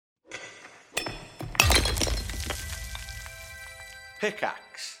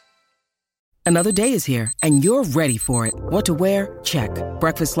Pickaxe. Another day is here, and you're ready for it. What to wear? Check.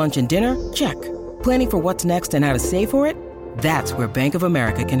 Breakfast, lunch, and dinner? Check. Planning for what's next and how to save for it? That's where Bank of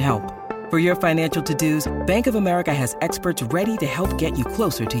America can help. For your financial to-dos, Bank of America has experts ready to help get you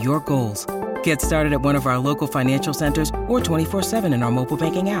closer to your goals. Get started at one of our local financial centers or 24/7 in our mobile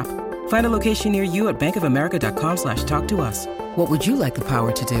banking app. Find a location near you at bankofamerica.com/talktous. What would you like the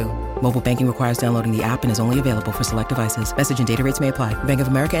power to do? Mobile banking requires downloading the app and is only available for select devices. Message and data rates may apply. Bank of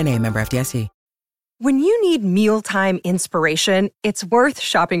America N.A., member FDIC. When you need mealtime inspiration, it's worth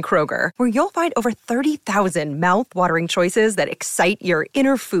shopping Kroger, where you'll find over 30,000 mouth-watering choices that excite your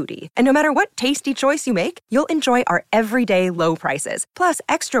inner foodie. And no matter what tasty choice you make, you'll enjoy our everyday low prices, plus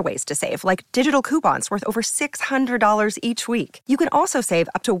extra ways to save, like digital coupons worth over $600 each week. You can also save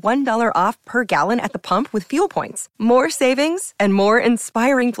up to $1 off per gallon at the pump with fuel points. More savings and more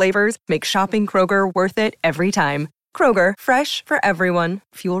inspiring flavors make shopping Kroger worth it every time. Kroger, fresh for everyone.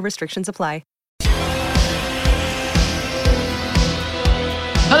 Fuel restrictions apply.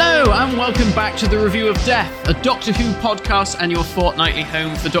 Hello and welcome back to the Review of Death, a Doctor Who podcast and your fortnightly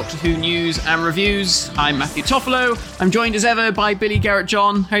home for Doctor Who news and reviews. I'm Matthew Toffolo. I'm joined as ever by Billy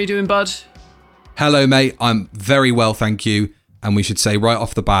Garrett-John. How you doing, bud? Hello, mate. I'm very well, thank you. And we should say right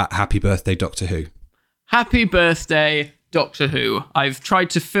off the bat, happy birthday, Doctor Who. Happy birthday, Doctor Who. I've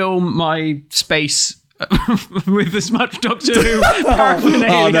tried to film my space with as much Doctor Who paraphernalia.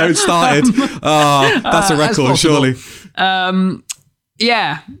 Oh, no, it started. That's a record, surely.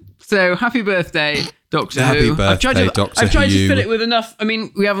 Yeah, so happy birthday, Doctor Happy Who. birthday, I've tried to fill it with enough. I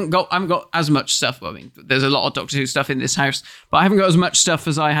mean, I haven't got as much stuff. I mean, there's a lot of Doctor Who stuff in this house, but I haven't got as much stuff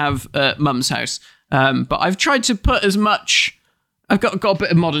as I have at Mum's house. But I've tried to put as much. I've got a bit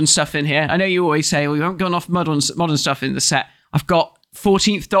of modern stuff in here. I know you always say, well, you haven't got enough modern stuff in the set. I've got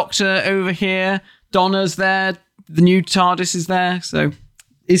 14th Doctor over here. Donna's there. The new TARDIS is there. So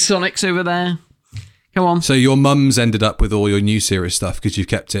is Sonic's over there. Come on. So your mum's ended up with all your new series stuff because you've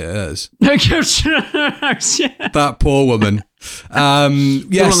kept it at hers. That poor woman.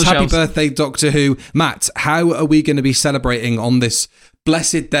 Yes, happy birthday, Doctor Who. Matt, how are we going to be celebrating on this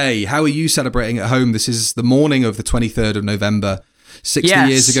blessed day? How are you celebrating at home? This is the morning of the 23rd of November, 60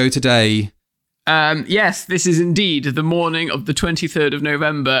 years ago today. Yes, this is indeed the morning of the 23rd of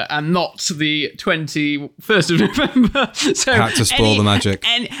November and not the 21st of November. So had to spoil the magic.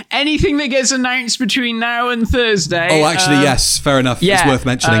 Anything that gets announced between now and Thursday. Oh, actually, yes, fair enough. Yeah, it's worth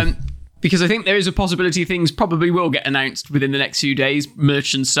mentioning. Because I think there is a possibility things probably will get announced within the next few days,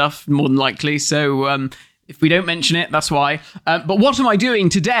 merch and stuff, more than likely. So if we don't mention it, that's why. But what am I doing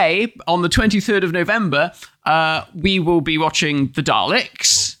today on the 23rd of November? We will be watching The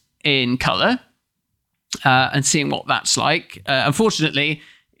Daleks in colour. And seeing what that's like. Unfortunately,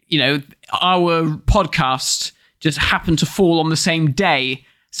 our podcast just happened to fall on the same day,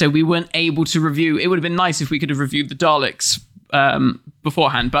 so we weren't able to review. It would have been nice if we could have reviewed the Daleks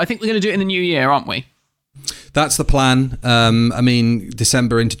beforehand, but I think we're going to do it in the new year, aren't we? That's the plan. I mean,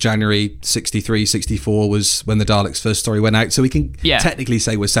 December into January 63, 64 was when the Daleks' first story went out, so we can technically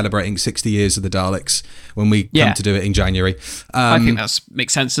say we're celebrating 60 years of the Daleks when we come to do it in January. I think that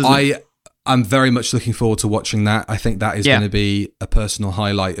makes sense, doesn't it? I'm very much looking forward to watching that. I think that is going to be a personal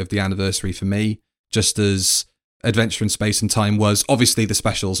highlight of the anniversary for me, just as Adventure in Space and Time was. Obviously, the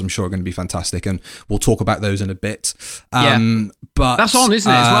specials, I'm sure, are going to be fantastic, and we'll talk about those in a bit. But that's on,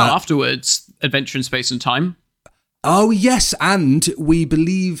 isn't it, as well, afterwards, Adventure in Space and Time? Oh, yes, and we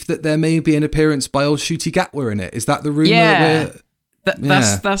believe that there may be an appearance by old Ncuti Gatwa in it. Is that the rumour? Yeah,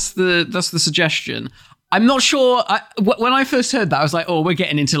 that's the suggestion. I'm not sure. When I first heard that, I was like, oh, we're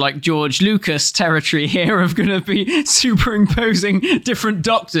getting into like George Lucas territory here of going to be superimposing different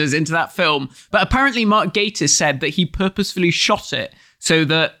doctors into that film. But apparently Mark Gatiss said that he purposefully shot it so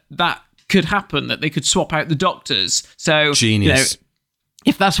that could happen, that they could swap out the doctors. So, genius.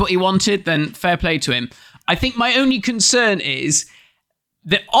 If that's what he wanted, then fair play to him. I think my only concern is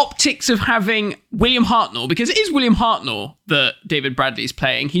the optics of having William Hartnell, because it is William Hartnell that David Bradley's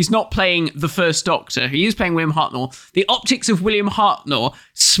playing. He's not playing the First Doctor. He is playing William Hartnell. The optics of William Hartnell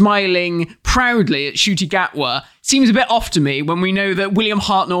smiling proudly at Ncuti Gatwa seems a bit off to me when we know that William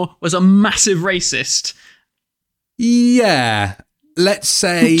Hartnell was a massive racist. Yeah. Let's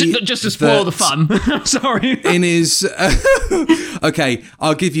say... Just to spoil the fun. I'm sorry. In his... Okay,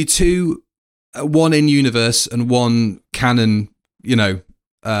 I'll give you two. One in universe and one canon,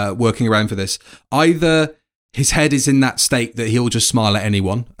 working around for this. Either his head is in that state that he'll just smile at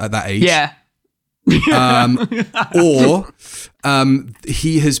anyone at that age. Yeah. Or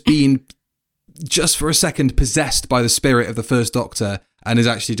he has been, just for a second, possessed by the spirit of the First Doctor and is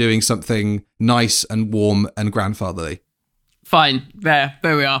actually doing something nice and warm and grandfatherly. Fine. There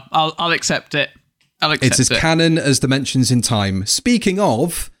we are. I'll accept it. It's as canon as Dimensions in Time. Speaking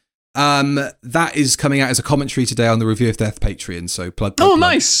of, that is coming out as a commentary today on the Review of Death Patreon. So plug.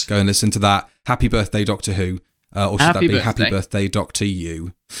 Nice. Go and listen to that. Happy birthday, Doctor Who. Or should that be Happy Birthday, Doctor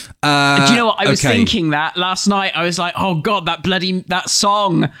You? Do you know what? I was thinking that last night. I was like, oh God, that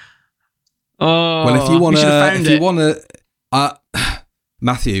song. Oh, well, if you want to,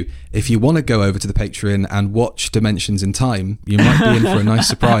 Matthew, if you want to go over to the Patreon and watch Dimensions in Time, you might be in for a nice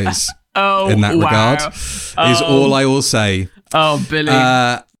surprise. In that regard, is all I will say. Oh, Billy.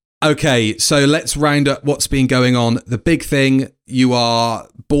 Okay, so let's round up what's been going on. The big thing, you are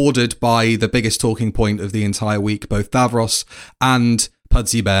bordered by the biggest talking point of the entire week, both Davros and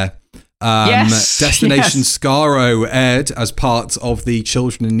Pudsey Bear. Destination Skaro aired as part of the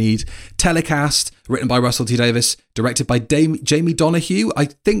Children in Need telecast, written by Russell T Davies, directed by Jamie Donahue. I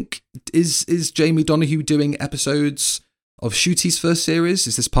think, is Jamie Donahue doing episodes of Shooty's first series?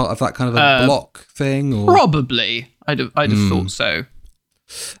 Is this part of that kind of a block thing? Or? Probably. I'd have thought so.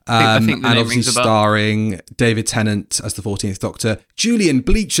 I think the and name obviously rings a bell. starring David Tennant as the 14th Doctor, Julian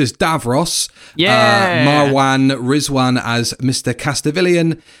Bleach as Davros, Marwan Rizwan as Mr.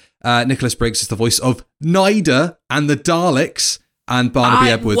 Castavillian, Nicholas Briggs as the voice of Nida and the Daleks, and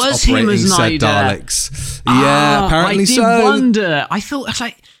Barnaby Edwards operating said Daleks. Apparently so. I did wonder. I thought,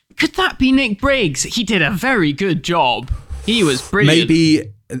 like, could that be Nick Briggs? He did a very good job. He was brilliant.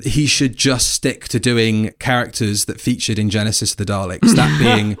 Maybe he should just stick to doing characters that featured in Genesis of the Daleks. That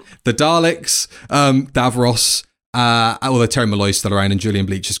being the Daleks, Davros, although Terry Malloy's still around and Julian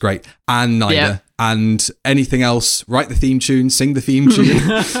Bleach is great, and Nida, and anything else. Write the theme tune, sing the theme tune.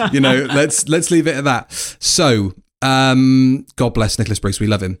 Let's leave it at that. So, God bless Nicholas Briggs, we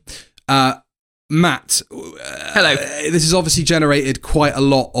love him. Matt, hello. This has obviously generated quite a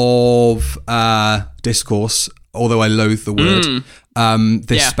lot of discourse, although I loathe the word.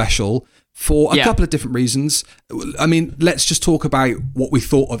 This special for a couple of different reasons. I mean, let's just talk about what we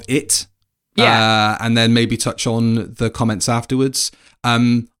thought of it, and then maybe touch on the comments afterwards.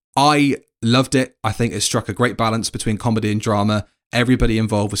 I loved it. I think it struck a great balance between comedy and drama. Everybody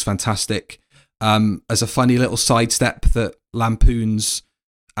involved was fantastic. As a funny little sidestep that lampoons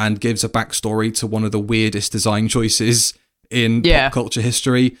and gives a backstory to one of the weirdest design choices in pop culture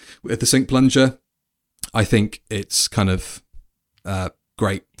history with the sink plunger. I think it's kind of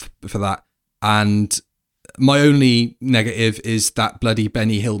great for that. And my only negative is that bloody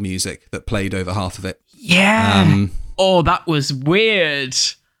Benny Hill music that played over half of it. Yeah. That was weird.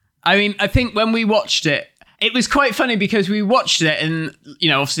 I mean, I think when we watched it, it was quite funny because we watched it and,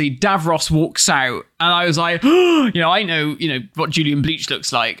 obviously Davros walks out and I was like, I know, what Julian Bleach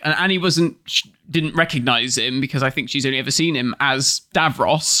looks like. And Annie didn't recognize him because I think she's only ever seen him as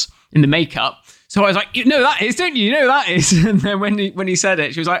Davros in the makeup. So I was like, you know that is, don't you? You know that is. And then when he said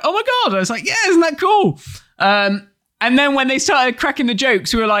it, she was like, oh my God. I was like, yeah, isn't that cool? And then when they started cracking the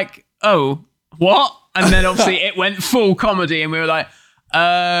jokes, we were like, oh, what? And then obviously it went full comedy and we were like,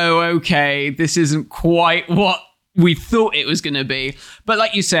 oh, okay, this isn't quite what we thought it was going to be. But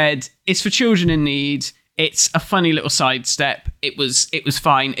like you said, it's for children in need. It's a funny little sidestep. It was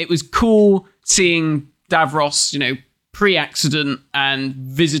fine. It was cool seeing Davros, pre-accident and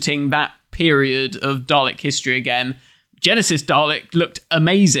visiting that period of Dalek history again. Genesis Dalek looked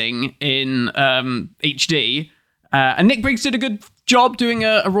amazing in HD. And Nick Briggs did a good job doing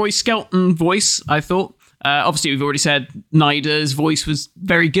a Roy Skelton voice, I thought. Obviously, we've already said Nida's voice was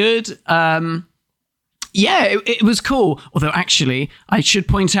very good. It was cool. Although, actually, I should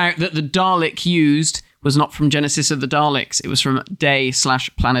point out that the Dalek used was not from Genesis of the Daleks. It was from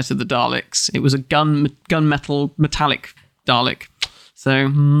Day/Planet of the Daleks. It was a gunmetal metallic Dalek.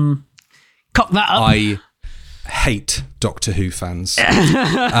 So, cock that up. I hate Doctor Who fans. But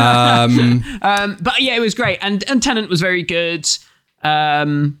yeah, it was great. And Tennant was very good.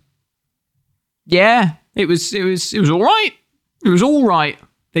 It was all right. It was all right.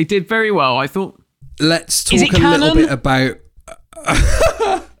 They did very well, I thought. Let's talk a little bit about...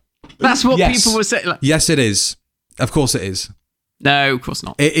 That's what people were saying. Yes, it is. Of course it is. No, of course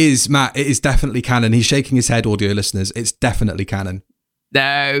not. It is, Matt. It is definitely canon. He's shaking his head, audio listeners. It's definitely canon.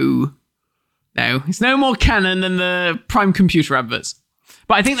 No. It's no more canon than the Prime Computer adverts.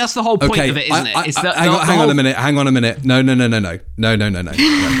 But I think that's the whole point of it, isn't it? Hang on a minute. No.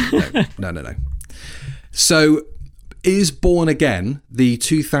 So, is Born Again the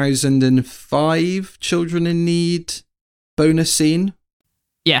 2005 Children in Need bonus scene?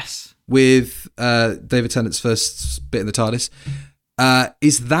 Yes. With David Tennant's first bit in the TARDIS.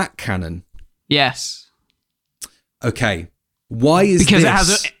 Is that canon? Yes. Okay. Why is because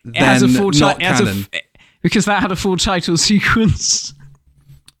this it has a full not canon? because that had a full title sequence.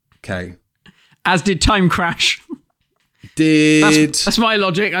 Okay. As did Time Crash. That's my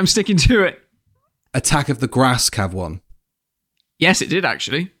logic. I'm sticking to it. Attack of the Grask have one? Yes, it did,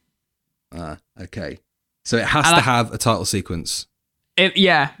 actually. Okay. So it has to have a title sequence.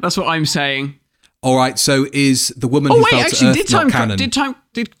 Yeah, that's what I'm saying. All right, so is the woman who fell to Earth not canon? Did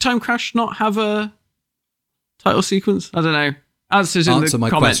Time Crash not have a title sequence? I don't know. Answer my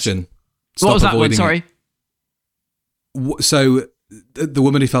question. Stop what was that one? Sorry. So the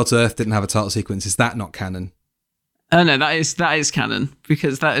woman who fell to Earth didn't have a title sequence. Is that not canon? No, that is canon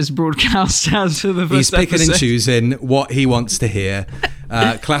because that is broadcast as to the first episode. He's picking and choosing what he wants to hear.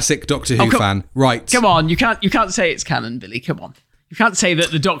 Classic Doctor Who fan, right? Come on, you can't say it's canon, Billy. Come on, you can't say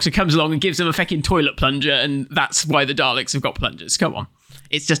that the Doctor comes along and gives them a fucking toilet plunger, and that's why the Daleks have got plungers. Come on,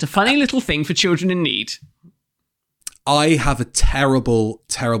 it's just a funny little thing for children in need. I have a terrible,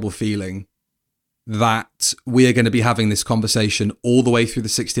 terrible feeling that we are going to be having this conversation all the way through the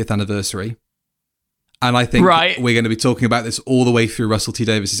 60th anniversary. And I think we're going to be talking about this all the way through Russell T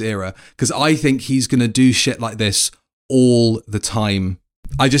Davies's era, because I think he's going to do shit like this all the time.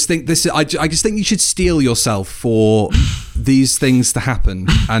 I just think you should steel yourself for these things to happen.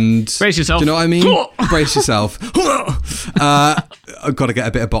 And brace yourself. Do you know what I mean? Brace yourself. I've got to get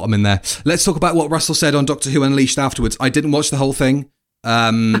a bit of bottom in there. Let's talk about what Russell said on Doctor Who Unleashed afterwards. I didn't watch the whole thing.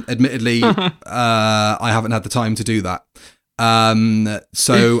 Admittedly, I haven't had the time to do that.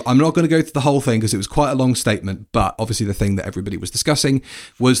 So I'm not going to go through the whole thing because it was quite a long statement, but obviously the thing that everybody was discussing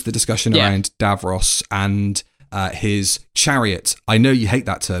was the discussion around Davros and his chariot. I know you hate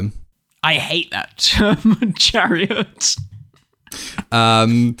that term. I hate that term, chariot.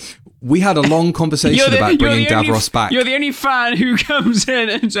 We had a long conversation about bringing Davros back. You're the only fan who comes in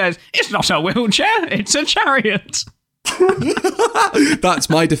and says, it's not a wheelchair, it's a chariot. That's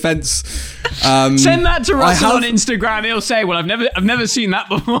my defense. Send that to Russell on Instagram. He'll say, well, I've never seen that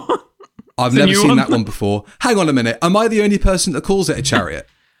before. I've never seen that one before. Hang on a minute. Am I the only person that calls it a chariot?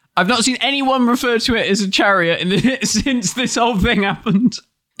 I've not seen anyone refer to it as a chariot since this whole thing happened.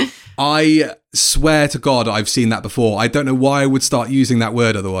 I swear to God I've seen that before. I don't know why I would start using that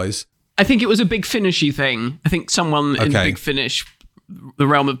word otherwise. I think it was a Big Finishy thing. I think someone in Big Finish, the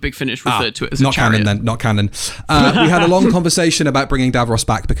realm of Big Finish, referred to it as a chariot. Not canon. We had a long conversation about bringing Davros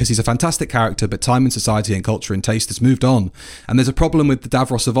back because he's a fantastic character, but time and society and culture and taste has moved on. And there's a problem with the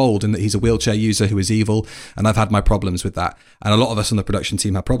Davros of old in that he's a wheelchair user who is evil, and I've had my problems with that. And a lot of us on the production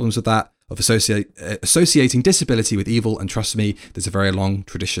team have problems with that, of associating disability with evil, and trust me, there's a very long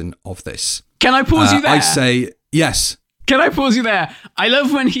tradition of this. Can I pause you there? I say, yes. Can I pause you there? I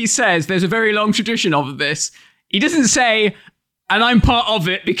love when he says there's a very long tradition of this. He doesn't say, and I'm part of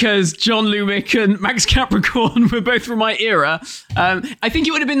it because John Lumick and Max Capricorn were both from my era. I think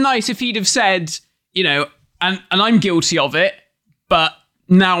it would have been nice if he'd have said, and I'm guilty of it, but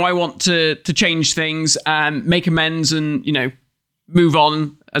now I want to change things and make amends and, move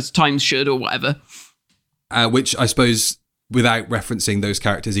on as times should or whatever. Which I suppose, without referencing those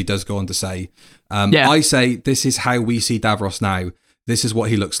characters, he does go on to say, I say, this is how we see Davros now. This is what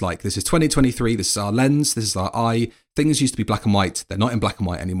he looks like. This is 2023. This is our lens. This is our eye. Things used to be black and white. They're not in black and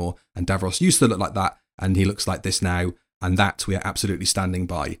white anymore. And Davros used to look like that. And he looks like this now. And that we are absolutely standing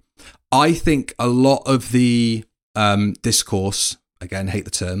by. I think a lot of the discourse, again, hate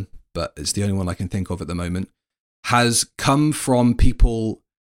the term, but it's the only one I can think of at the moment, has come from people.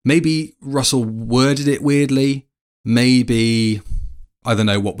 Maybe Russell worded it weirdly. Maybe, I don't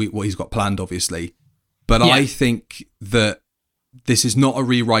know what he's got planned, obviously. But I think that this is not a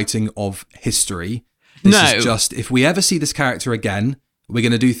rewriting of history. This is just, if we ever see this character again, we're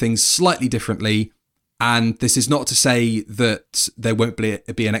going to do things slightly differently. And this is not to say that there won't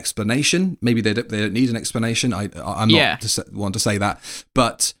be an explanation. Maybe they don't need an explanation. I'm not one to say that.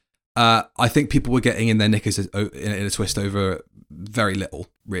 But I think people were getting in their knickers in a twist over very little,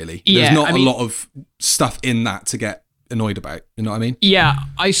 really. There's not a lot of stuff in that to get annoyed about. You know what I mean? Yeah,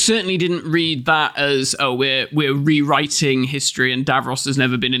 I certainly didn't read that as, we're rewriting history and Davros has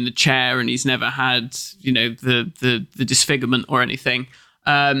never been in the chair and he's never had, the disfigurement or anything.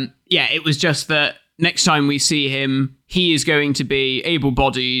 It was just that next time we see him, he is going to be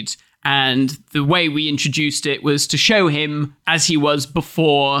able-bodied, and the way we introduced it was to show him as he was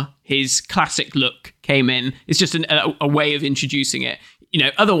before his classic look came in. It's just a way of introducing it.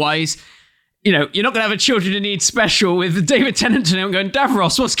 Otherwise, you're not going to have a Children in Need special with David Tennant and going,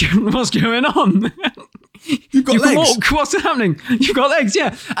 Davros, what's going on? You've got legs. Walk. What's happening? You've got legs,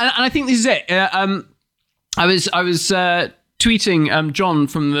 yeah. And I think this is it. I was tweeting John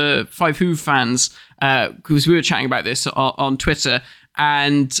from the Five Who fans because we were chatting about this on Twitter,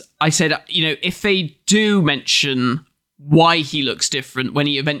 And I said, if they do mention why he looks different when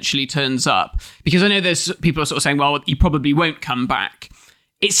he eventually turns up, because I know there's people are sort of saying, well, he probably won't come back.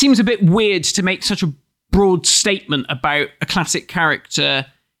 It seems a bit weird to make such a broad statement about a classic character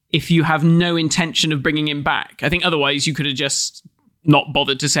if you have no intention of bringing him back. I think otherwise you could have just not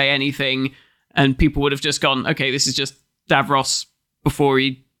bothered to say anything and people would have just gone, okay, this is just Davros before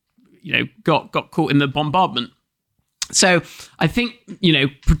he, got caught in the bombardment. So I think,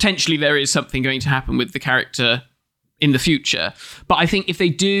 potentially there is something going to happen with the character in the future. But I think if they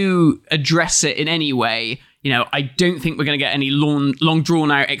do address it in any way, I don't think we're going to get any long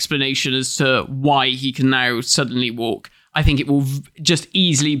drawn out explanation as to why he can now suddenly walk. I think it will just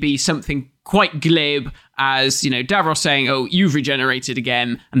easily be something quite glib as, Davros saying, oh, you've regenerated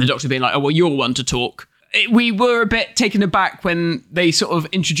again. And the Doctor being like, oh, well, you're one to talk. We were a bit taken aback when they sort of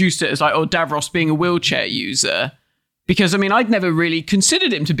introduced it as like, oh, Davros being a wheelchair user. Because, I'd never really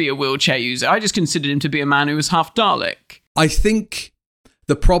considered him to be a wheelchair user. I just considered him to be a man who was half Dalek. I think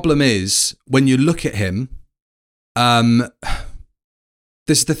the problem is, when you look at him,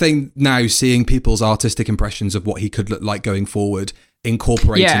 this is the thing now, seeing people's artistic impressions of what he could look like going forward,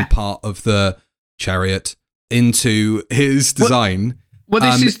 incorporating part of the chariot into his design. Well,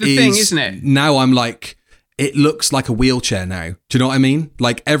 this is the thing, isn't it? Now I'm like, it looks like a wheelchair now. Do you know what I mean?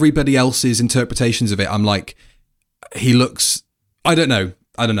 Like everybody else's interpretations of it, I'm like, he looks, I don't know.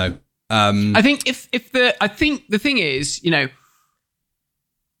 I think the thing is,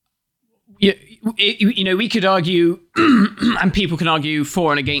 we could argue, and people can argue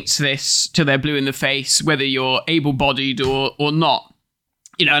for and against this till they're blue in the face, whether you're able-bodied or not.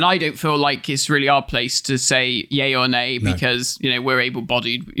 And I don't feel like it's really our place to say yay or nay because we're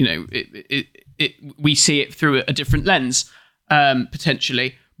able-bodied. We see it through a different lens,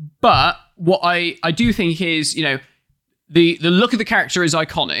 potentially. But what I do think is, the look of the character is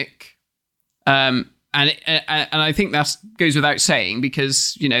iconic, and I think that goes without saying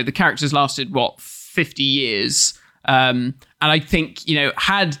because the character's lasted 50 years, and I think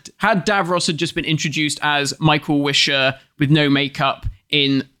had Davros had just been introduced as Michael Wisher with no makeup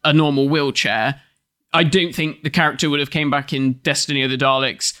in a normal wheelchair, I don't think the character would have came back in Destiny of the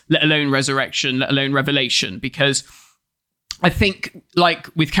Daleks, let alone Resurrection, let alone Revelation, because I think like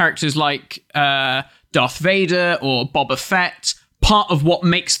with characters like Darth Vader or Boba Fett, part of what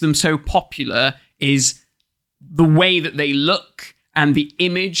makes them so popular is the way that they look and the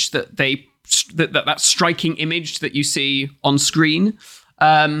image that that striking image that you see on screen.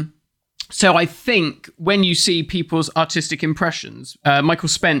 So I think when you see people's artistic impressions, Michael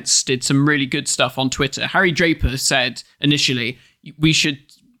Spence did some really good stuff on Twitter. Harry Draper said initially, we should,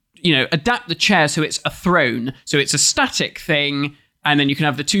 adapt the chair so it's a throne. So it's a static thing. And then you can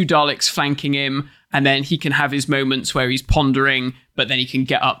have the two Daleks flanking him. And then he can have his moments where he's pondering, but then he can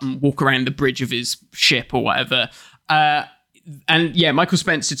get up and walk around the bridge of his ship or whatever. And yeah, Michael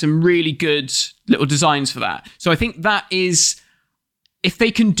Spence did some really good little designs for that. So I think that is, if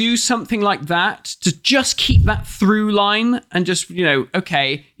they can do something like that, to just keep that through line and just,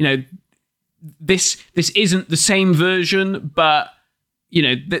 this isn't the same version, but,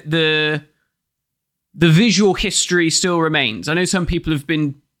 the visual history still remains. I know some people have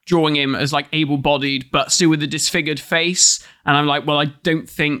been drawing him as like able-bodied, but still with a disfigured face. And I'm like, well, I don't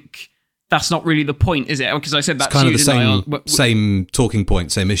think that's not really the point, is it? Because I said that's kind of the same talking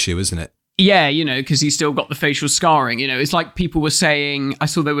point, same issue, isn't it? Yeah, because he's still got the facial scarring. It's like people were saying, I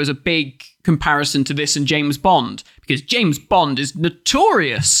saw there was a big comparison to this and James Bond, because James Bond is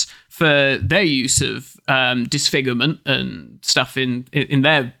notorious for their use of disfigurement and stuff in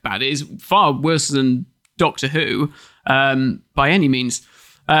their baddies, far worse than Doctor Who, by any means.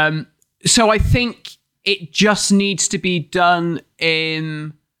 So I think it just needs to be done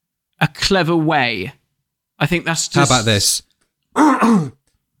in a clever way. I think that's just... How about this?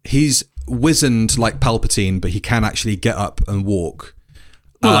 He's wizened like Palpatine, but he can actually get up and walk.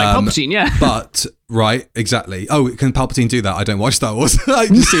 Well, like Palpatine, yeah. But, right, exactly. Oh, can Palpatine do that? I don't watch Star Wars. I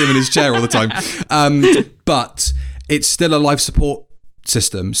just see him in his chair all the time. But it's still a life support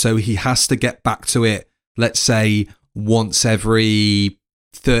system, so he has to get back to it, let's say, once every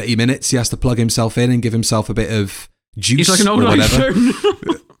 30 minutes. He has to plug himself in and give himself a bit of juice. He's like an old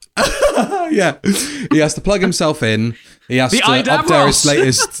iPhone. Yeah, he has to plug himself in. He has to update his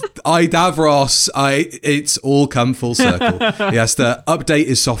latest iDavros. It's all come full circle. He has to update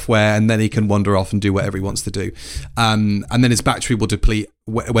his software, and then he can wander off and do whatever he wants to do. And then his battery will deplete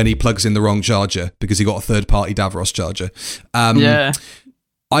when he plugs in the wrong charger because he got a third-party Davros charger.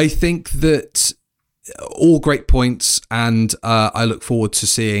 I think that all great points, and I look forward to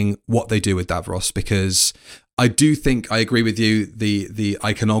seeing what they do with Davros, because I do think I agree with you. The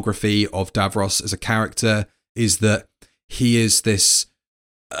iconography of Davros as a character is that he is this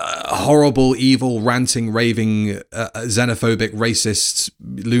horrible, evil, ranting, raving, xenophobic, racist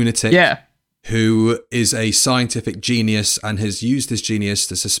lunatic. Yeah. Who is a scientific genius and has used his genius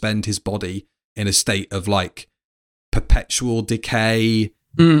to suspend his body in a state of like perpetual decay.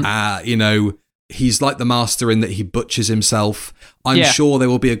 You know, he's like the Master in that he butchers himself. I'm sure there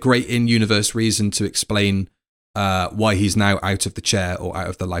will be a great in-universe reason to explain why he's now out of the chair or out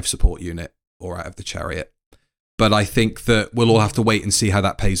of the life support unit or out of the chariot. But I think that we'll all have to wait and see how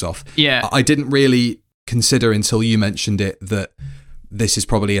that pays off. Yeah. I didn't really consider until you mentioned it that this is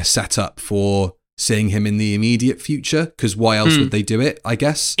probably a setup for seeing him in the immediate future, because why else would they do it, I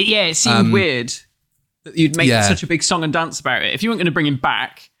guess? Yeah, it seemed weird that you'd make such a big song and dance about it. If you weren't going to bring him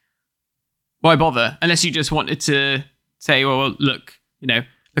back, why bother? Unless you just wanted to say, well, look, you know,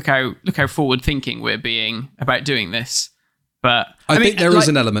 look how forward thinking we're being about doing this. But I think there is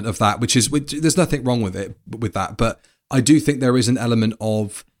an element of that, which there's nothing wrong with it, with that, but I do think there is an element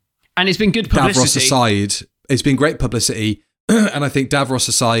of, and it's been good publicity. Davros aside, it's been great publicity. And I think Davros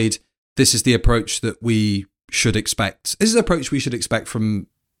aside, this is the approach that we should expect. This is the approach we should expect from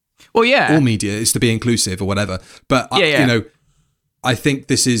all media, is to be inclusive or whatever. But, you know, I think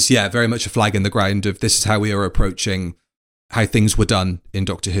this is, very much a flag in the ground of this is how we are approaching how things were done in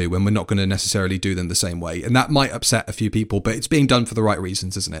Doctor Who, and we're not going to necessarily do them the same way. And that might upset a few people, but it's being done for the right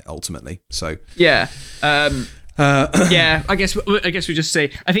reasons, isn't it, ultimately? So yeah. I guess we just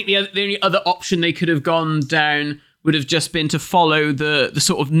say, I think the only other option they could have gone down would have just been to follow the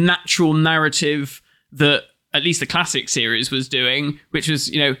sort of natural narrative that at least the classic series was doing, which was,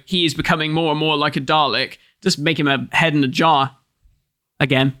 you know, he is becoming more and more like a Dalek. Just make him a head in a jar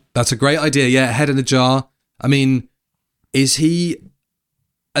again. That's a great idea. Yeah, head in a jar. I mean, is he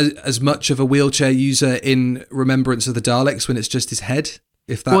as much of a wheelchair user in Remembrance of the Daleks when it's just his head?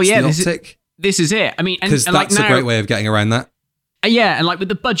 If that's the optic? This is it. I mean, because that's a great way of getting around that. Yeah, and like with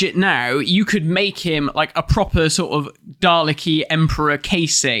the budget now, you could make him like a proper sort of Dalek-y Emperor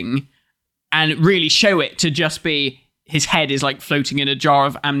casing and really show it to just be his head is like floating in a jar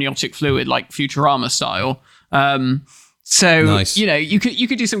of amniotic fluid, like Futurama style. So nice. You know, you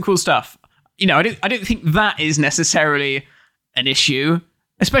could do some cool stuff. You know, I don't think that is necessarily an issue,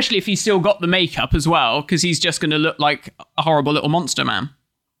 especially if he's still got the makeup as well, because he's just going to look like a horrible little monster man.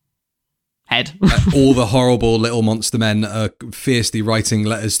 Head. All the horrible little monster men are fiercely writing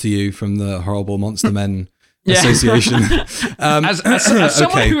letters to you from the Horrible Monster Men Association. As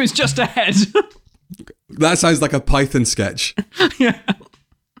someone who is just a head. That sounds like a Python sketch. Yeah.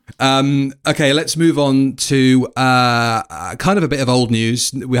 Okay, let's move on to kind of a bit of old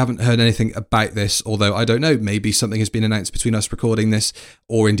news. We haven't heard anything about this, although I don't know, maybe something has been announced between us recording this,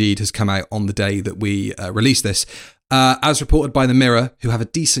 or indeed has come out on the day that we release this. As reported by The Mirror, who have a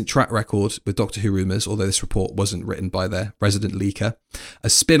decent track record with Doctor Who rumours, although this report wasn't written by their resident leaker, a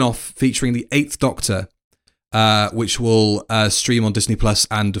spin-off featuring the 8th Doctor, which will stream on Disney Plus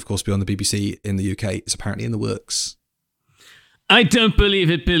and, of course, be on the BBC in the UK, is apparently in the works. I don't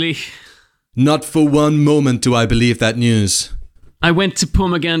believe it, Billy. Not for one moment do I believe that news. I went to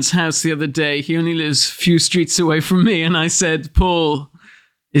Paul McGann's house the other day. He only lives a few streets away from me, and I said, Paul,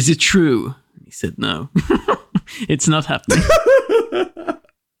 is it true? He said, no. It's not happening.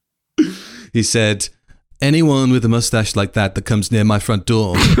 He said, anyone with a mustache like that comes near my front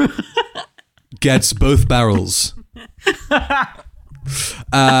door gets both barrels.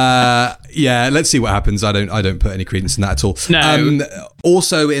 Yeah, let's see what happens. I don't put any credence in that at all. No.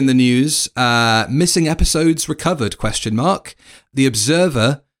 Also in the news, missing episodes recovered, ? The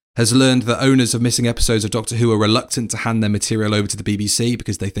Observer has learned that owners of missing episodes of Doctor Who are reluctant to hand their material over to the BBC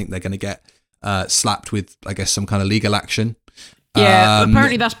because they think they're going to get slapped with, I guess, some kind of legal action. Yeah,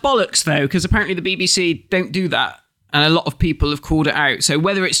 apparently that's bollocks, though, because apparently the BBC don't do that. And a lot of people have called it out. So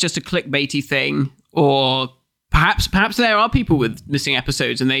whether it's just a clickbaity thing, or perhaps there are people with missing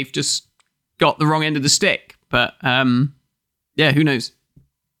episodes and they've just got the wrong end of the stick. But yeah, who knows?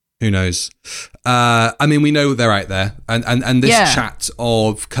 Who knows? I mean, we know they're out there. And this chat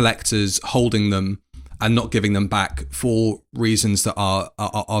of collectors holding them and not giving them back for reasons that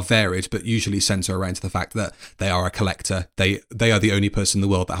are varied, but usually centre around to the fact that they are a collector. They are the only person in the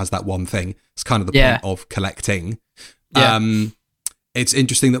world that has that one thing. It's kind of the point of collecting. Yeah. It's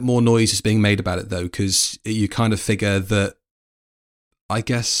interesting that more noise is being made about it, though, because you kind of figure that, I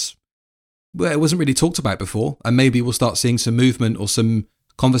guess, well, it wasn't really talked about before, and maybe we'll start seeing some movement or some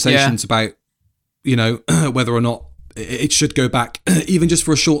conversations about, you know, whether or not it should go back, even just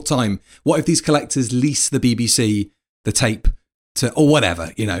for a short time. What if these collectors lease the BBC the tape to, or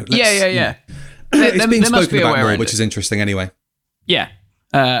whatever, you know? It's being must spoken be about more, around which it. is interesting anyway. Yeah.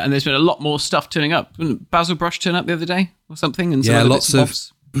 And there's been a lot more stuff turning up. Didn't Basil Brush turn up the other day or something? And some Yeah, other lots bits and of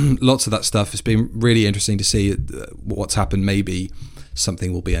bobs? lots of that stuff. It's been really interesting to see what's happened. Maybe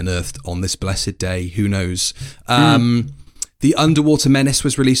something will be unearthed on this blessed day. Who knows? The Underwater Menace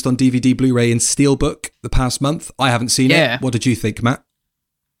was released on DVD, Blu-ray, and Steelbook the past month. I haven't seen it. What did you think, Matt?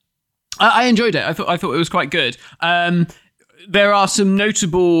 I enjoyed it. I thought it was quite good. There are some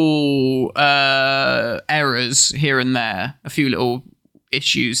notable errors here and there, a few little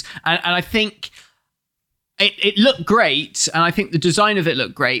issues, and I think it looked great, and I think the design of it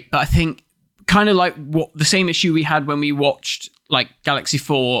looked great, but I think kind of like what the same issue we had when we watched like Galaxy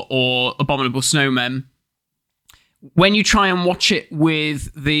 4 or Abominable Snowmen. When you try and watch it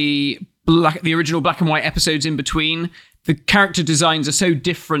with the original black and white episodes in between, the character designs are so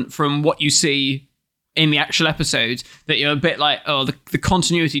different from what you see in the actual episodes that you're a bit like, oh, the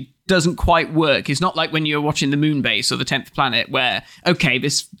continuity doesn't quite work. It's not like when you're watching the Moon Base or the 10th Planet where, okay,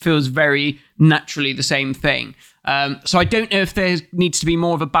 this feels very naturally the same thing. So I don't know if there needs to be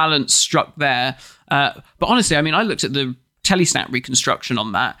more of a balance struck there. But honestly, I mean, I looked at the Telesnap reconstruction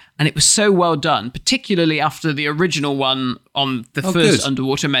on that, and it was so well done, particularly after the original one on the first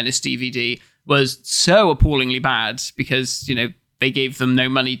Underwater Menace DVD was so appallingly bad because, you know, they gave them no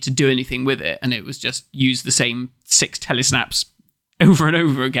money to do anything with it, and it was just use the same 6 telesnaps over and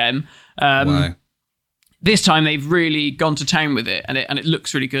over again. Wow. This time they've really gone to town with it, and it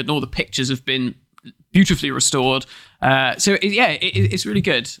looks really good, and all the pictures have been beautifully restored. It's really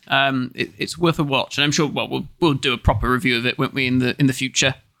good. It's worth a watch, and I'm sure we'll do a proper review of it, won't we, in the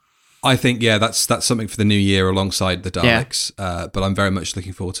future? I think that's something for the new year alongside the Daleks. But I'm very much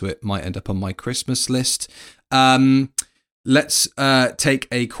looking forward to it. Might end up on my Christmas list. Let's take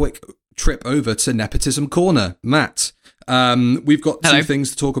a quick trip over to Nepotism Corner. Matt, we've got two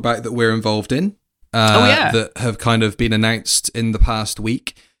things to talk about that we're involved in that have kind of been announced in the past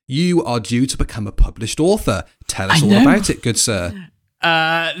week. You are due to become a published author. Tell us all about it, good sir.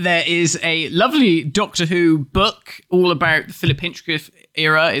 There is a lovely Doctor Who book all about the Philip Hinchcliffe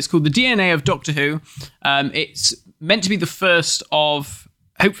era. It's called The DNA of Doctor Who. It's meant to be the first of,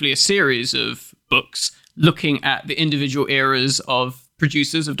 hopefully, a series of books looking at the individual eras of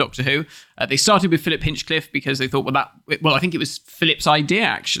producers of Doctor Who. They started with Philip Hinchcliffe because they thought, I think it was Philip's idea,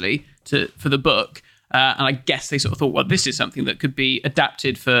 actually, for the book. And I guess they sort of thought, well, this is something that could be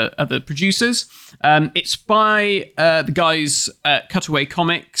adapted for other producers. It's by the guys at Cutaway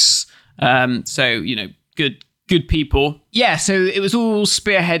Comics. So, you know, good people. Yeah, so it was all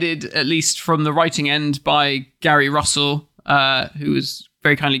spearheaded, at least from the writing end, by Gary Russell, who was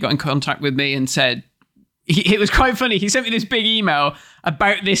very kindly got in contact with me and said, it was quite funny. He sent me this big email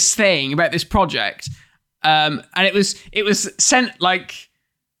about this thing, about this project. And it was sent like,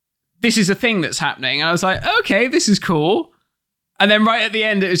 this is a thing that's happening. And I was like, okay, this is cool. And then right at the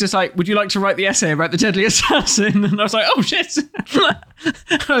end, it was just like, would you like to write the essay about the Deadly Assassin? And I was like, oh, shit.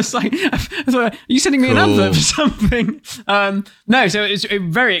 I was like, are you sending me an advert for something? No, so it was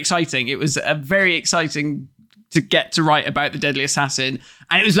very exciting. It was very exciting to get to write about the Deadly Assassin.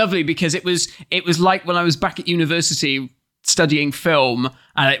 And it was lovely because it was like when I was back at university studying film,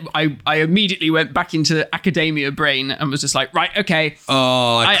 and I immediately went back into academia brain and was just like, right, okay.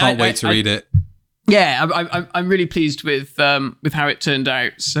 Oh, I can't wait to read it. Yeah, I'm really pleased with how it turned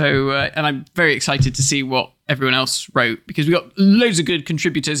out. So, and I'm very excited to see what everyone else wrote, because we got loads of good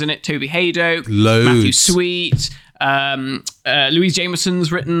contributors in it. Toby Haydock, Matthew Sweet, Louise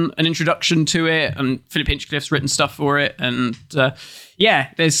Jameson's written an introduction to it, and Philip Hinchcliffe's written stuff for it, and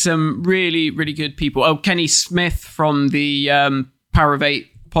there's some really, really good people. Oh, Kenny Smith from the Power of 8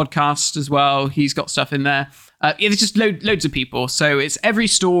 podcast as well. He's got stuff in there. There's just loads of people. So it's every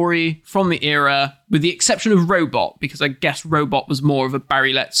story from the era, with the exception of Robot, because I guess Robot was more of a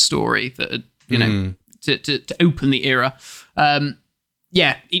Barry Letts story that had, to open the era.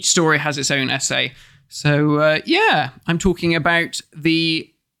 Each story has its own essay. So, I'm talking about the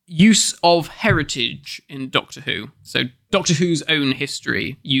use of heritage in Doctor Who. So Doctor Who's own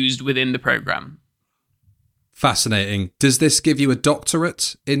history used within the programme. Fascinating. Does this give you a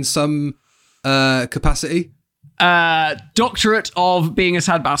doctorate in some capacity? Doctorate of being a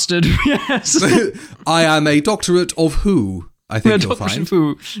sad bastard, yes. I am a doctorate of who, I think you'll find.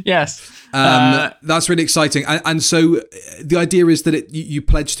 Who, yes. That's really exciting. And so the idea is that you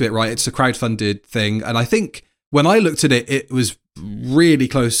pledge to it, right? It's a crowdfunded thing. And I think when I looked at it, it was really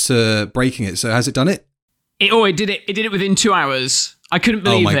close to breaking it. So has it done it? It did it. It did it within 2 hours. I couldn't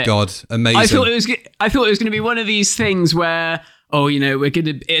believe it. Oh my God. Amazing. I thought it was going to be one of these things where, it's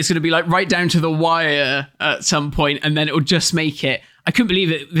going to be like right down to the wire at some point, and then it will just make it. I couldn't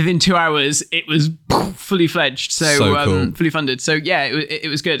believe it. Within 2 hours, it was fully fledged. So cool. Fully funded. So yeah, it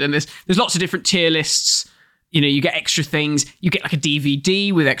was good. And there's lots of different tier lists. You get extra things. You get like a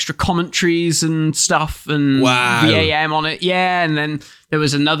DVD with extra commentaries and stuff and VAM on it. Yeah, and then there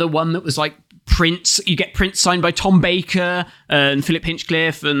was another one that was like prints. You get prints signed by Tom Baker and Philip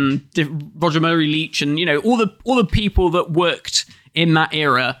Hinchcliffe and Roger Murray Leach and all the people that worked in that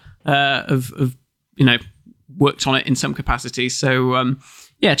era of worked on it in some capacity. So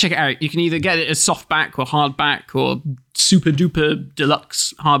check it out. You can either get it as softback or hardback or super duper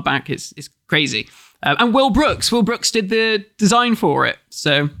deluxe hardback. It's crazy. And Will Brooks did the design for it.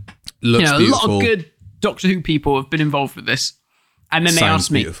 So looks a beautiful. lot of good Doctor Who people have been involved with this. And then they asked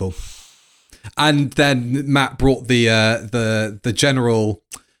me. Beautiful. And then Matt brought the general.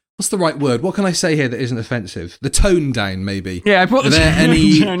 What's the right word? What can I say here that isn't offensive? The tone down, maybe. Yeah, I brought the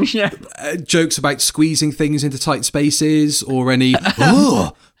tone down. Yeah. Jokes about squeezing things into tight spaces, or any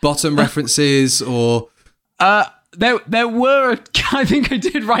bottom references, or there were. I think I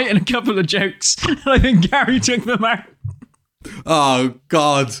did write in a couple of jokes, and I think Gary took them out. Oh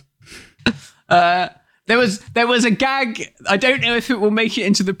God. There was a gag. I don't know if it will make it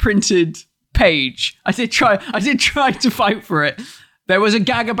into the printed page. I did try to fight for it. There was a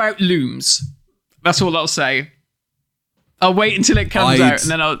gag about looms. That's all I'll say. I'll wait until it comes out,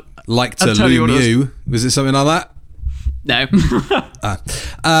 and then I'll tell loom you what you. Was it something like that? No.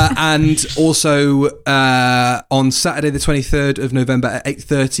 And also on Saturday the 23rd of November at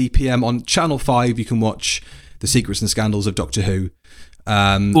 8:30 p.m. on Channel 5, you can watch The Secrets and Scandals of Doctor Who,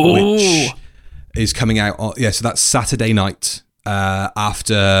 which is coming out. So that's Saturday night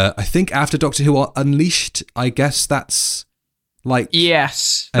after Doctor Who Unleashed. I guess that's like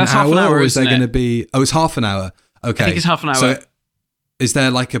yes, an that's hour, half an hour. Or is there going to it? be? Oh, it's half an hour. Okay, I think it's half an hour. So is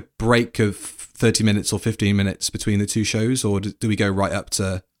there like a break of 30 minutes or 15 minutes between the two shows, or do we go right up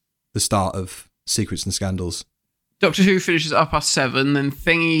to the start of Secrets and Scandals? Doctor Who finishes at 7:30, then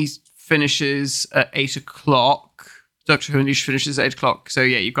Thingy finishes at 8:00. Doctor Who Unleashed finishes at 8:00. So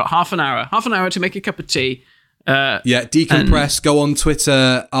yeah, you've got half an hour to make a cup of tea. Decompress, go on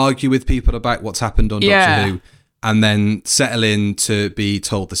Twitter, argue with people about what's happened on Doctor Who, and then settle in to be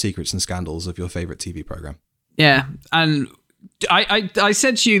told the secrets and scandals of your favourite TV programme. Yeah, and I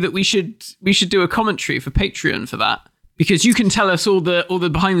said to you that we should do a commentary for Patreon for that, because you can tell us all the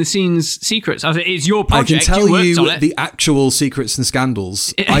behind the scenes secrets, as it is your project. I can tell you the actual secrets and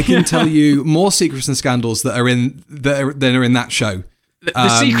scandals. I can tell you more secrets and scandals that are in that show.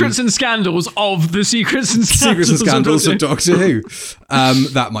 The secrets and scandals of the secrets and scandals of Doctor Who.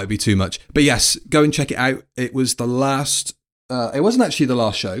 That might be too much, but yes, go and check it out. It was the last. It wasn't actually the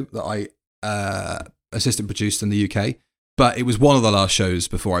last show that I assistant produced in the UK, but it was one of the last shows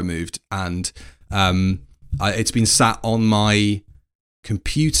before I moved, and it's been sat on my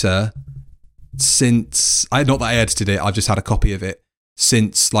computer since not that I edited it. I've just had a copy of it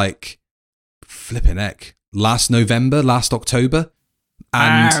since like flipping heck last October.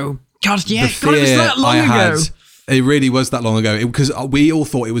 And wow. God, yeah, it was that long ago. It really was that long ago, because we all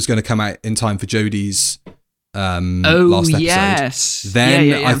thought it was going to come out in time for Jodie's last episode. Yes.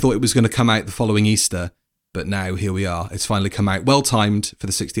 Then I thought it was going to come out the following Easter, but now here we are. It's finally come out, well timed for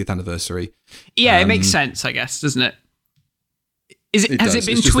the 60th anniversary. Yeah, it makes sense, I guess, doesn't it? Has it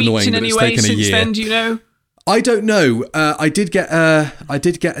been tweaked in any way since then? Do you know? I don't know. I did get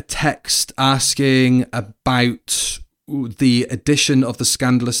a text asking about the edition of the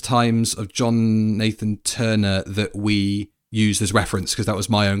Scandalous Times of John Nathan Turner that we used as reference, because that was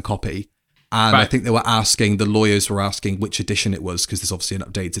my own copy. And right. I think the lawyers were asking which edition it was, because there's obviously an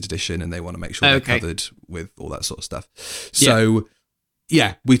updated edition and they want to make sure they're covered with all that sort of stuff. So,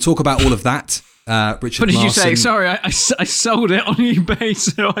 yeah, we talk about all of that. Richard What did Marson, you say? Sorry, I sold it on eBay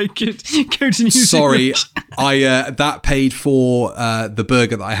so I could go to New Zealand. Sorry, that paid for the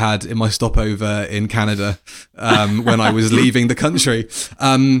burger that I had in my stopover in Canada when I was leaving the country.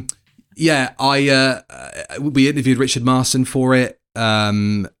 We interviewed Richard Marson for it,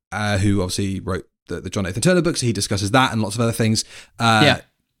 who obviously wrote the John Nathan Turner books. So he discusses that and lots of other things.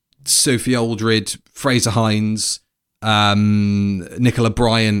 Sophie Aldred, Fraser Hines, Nicola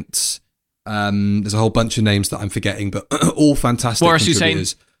Bryant. There's a whole bunch of names that I'm forgetting, but all fantastic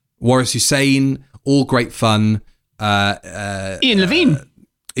contributors. Waris Hussein, all great fun. Ian Levine.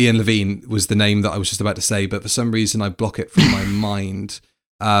 Ian Levine was the name that I was just about to say, but for some reason I block it from my mind.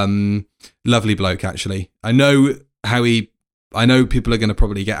 Lovely bloke, actually. I know people are going to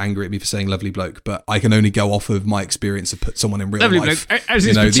probably get angry at me for saying lovely bloke, but I can only go off of my experience of put someone in real lovely life. Bloke. How's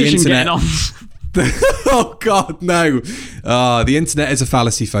this petition getting on? Oh, God, no. The internet is a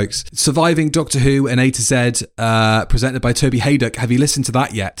fallacy, folks. Surviving Doctor Who and A to Z, presented by Toby Haydock. Have you listened to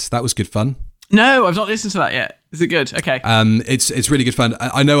that yet? That was good fun. No, I've not listened to that yet. Is it good? Okay. It's really good fun.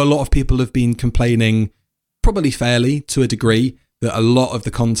 I know a lot of people have been complaining, probably fairly to a degree, that a lot of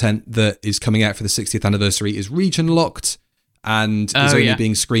the content that is coming out for the 60th anniversary is region locked and is only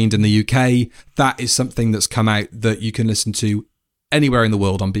being screened in the UK. That is something that's come out that you can listen to anywhere in the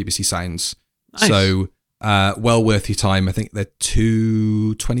world on BBC Sounds. Nice. So, well worth your time. I think they're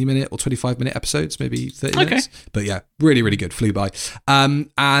 2 20-minute or 25-minute episodes, maybe 30 minutes. But yeah, really, really good. Flew by.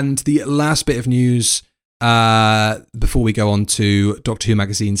 And the last bit of news before we go on to Doctor Who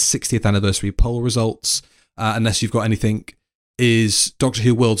Magazine's 60th anniversary poll results, unless you've got anything, is Doctor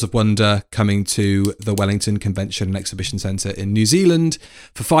Who Worlds of Wonder coming to the Wellington Convention and Exhibition Centre in New Zealand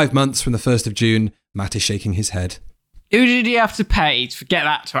for 5 months from the 1st of June. Matt is shaking his head. Who did he have to pay to get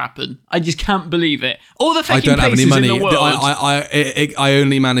that to happen? I just can't believe it. All the fucking I don't have any money. In the world. I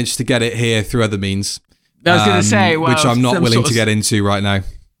only managed to get it here through other means. I was going to say, well, which I'm not willing to get into right now.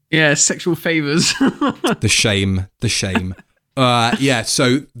 Yeah, sexual favours. The shame.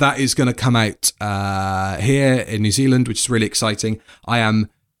 So that is going to come out here in New Zealand, which is really exciting. I am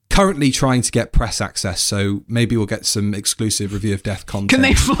currently trying to get press access, so maybe we'll get some exclusive Review of Death content. Can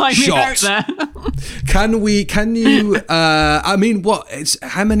they fly me out there? Can you I mean,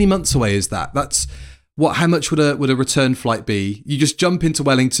 how many months away is that? That's how much would a return flight be? You just jump into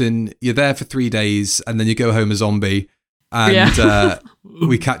Wellington, you're there for 3 days, and then you go home a zombie, and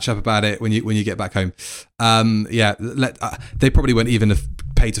we catch up about it when you get back home. They probably won't even have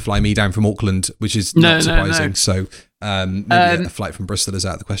paid to fly me down from Auckland, which is not surprising. No. So maybe a flight from Bristol is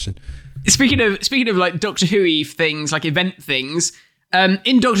out of the question. Speaking of like Doctor Who things, like event things,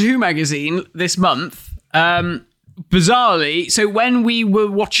 in Doctor Who magazine this month, bizarrely, so when we were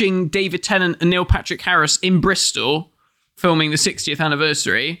watching David Tennant and Neil Patrick Harris in Bristol filming the 60th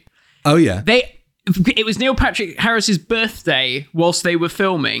anniversary, it was Neil Patrick Harris's birthday whilst they were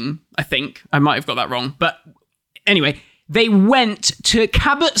filming. I think I might have got that wrong, but anyway, they went to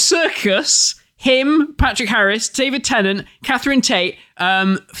Cabot Circus. Him, Patrick Harris, David Tennant, Catherine Tate,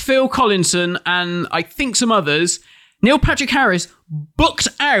 Phil Collinson, and I think some others. Neil Patrick Harris booked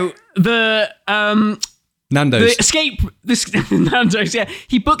out the Nando's. Nando's, yeah.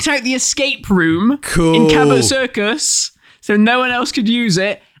 He booked out the escape room in Cabot Circus, so no one else could use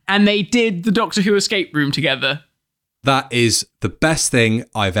it, and they did the Doctor Who escape room together. That is the best thing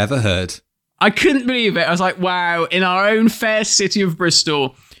I've ever heard. I couldn't believe it. I was like, wow, in our own fair city of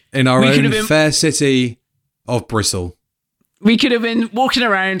Bristol. In our own fair city of Bristol. We could have been walking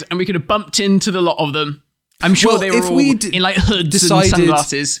around and we could have bumped into the lot of them. I'm sure they were all in like hoods and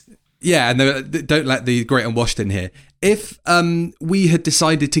sunglasses. Yeah, and don't let the great unwashed in here. If we had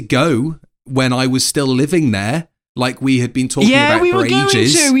decided to go when I was still living there, like we had been talking about for ages. Yeah, we were going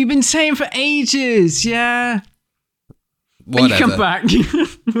to. We've been saying for ages, yeah. Whatever. When you come back,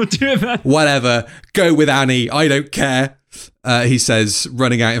 we'll do it then. Whatever. Go with Annie. I don't care. He says,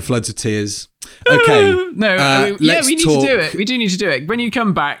 running out in floods of tears. Okay. We need to do it. We do need to do it. When you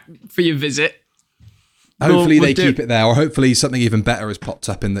come back for your visit. Hopefully they keep it there, or hopefully something even better has popped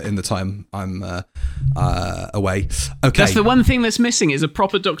up in the time I'm away. Okay. That's the one thing that's missing is a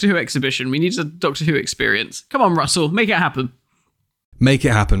proper Doctor Who exhibition. We need a Doctor Who experience. Come on, Russell. Make it happen. Make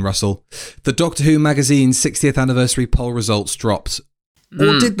it happen, Russell. The Doctor Who magazine's 60th anniversary poll results dropped.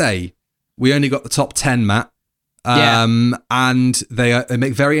 Or did they? We only got the top 10, Matt. And they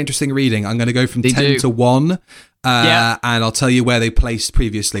make very interesting reading. I'm going to go from 10 to 1. And I'll tell you where they placed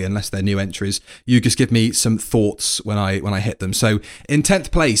previously, unless they're new entries. You just give me some thoughts when I hit them. So in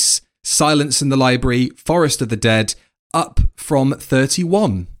 10th place, Silence in the Library, Forest of the Dead, up from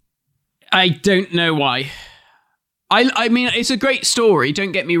 31. I don't know why. I mean, it's a great story,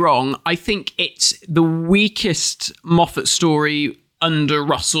 don't get me wrong. I think it's the weakest Moffat story under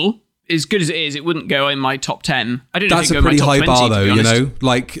Russell. As good as it is, it wouldn't go in my top 10. I don't know if it would go in my top 20, that's a pretty high bar, though, you know?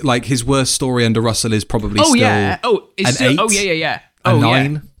 Like his worst story under Russell is probably still an 8? Oh, yeah. A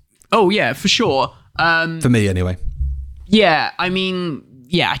 9? Yeah. Oh, yeah, for sure. For me, anyway. Yeah, I mean,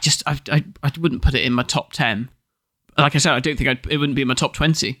 yeah, I wouldn't put it in my top 10. Like I said, I don't think it wouldn't be in my top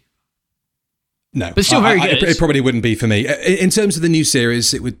 20. No. But still very good. It probably wouldn't be for me. In terms of the new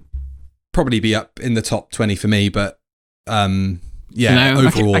series, it would probably be up in the top 20 for me, but... yeah,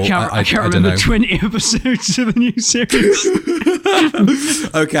 overall, I can't remember don't know. 20 episodes of the new series.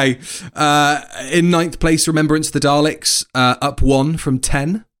 Okay. In 9th place, Remembrance of the Daleks, up 1 from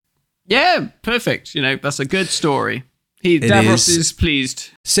 10. Yeah, perfect. You know, that's a good story. Davros is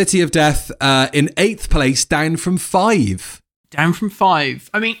pleased. City of Death, in 8th place, down from 5. Down from 5.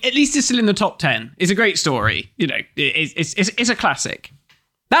 I mean, at least it's still in the top 10. It's a great story. You know, it's a classic.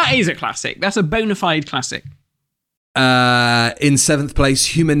 That is a classic. That's a bona fide classic. In 7th place,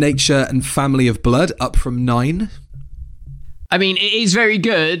 Human Nature and Family of Blood, up from 9. I mean, it is very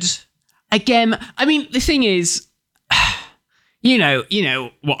good. Again, I mean, the thing is, you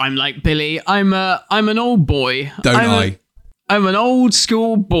know what I'm like, Billy. I'm an old boy. I'm an old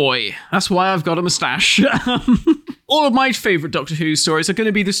school boy. That's why I've got a moustache. All of my favourite Doctor Who stories are going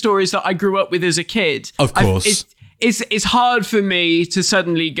to be the stories that I grew up with as a kid. Of course. It's hard for me to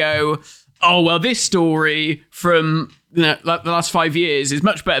suddenly go, oh, well, this story from like the last 5 years is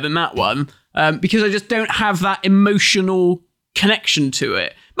much better than that one, because I just don't have that emotional connection to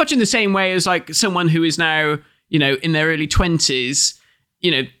it. Much in the same way as like someone who is now, in their early 20s,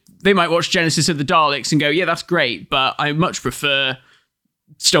 they might watch Genesis of the Daleks and go, yeah, that's great, but I much prefer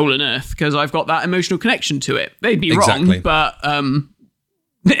Stolen Earth because I've got that emotional connection to it. They'd be wrong, but...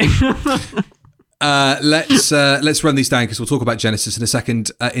 Let's run these down because we'll talk about Genesis in a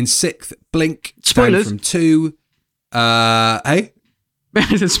second. In 6th, Blink. Spoilers. Down from 2. Hey?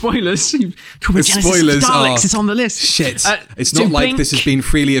 Spoilers. Spoilers. Daleks, it's on the list. Shit. It's not like Blink. This has been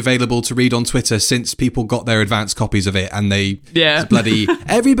freely available to read on Twitter since people got their advanced copies of it, and they bloody...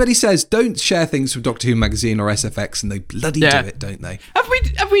 Everybody says don't share things from Doctor Who magazine or SFX, and they bloody do it, don't they?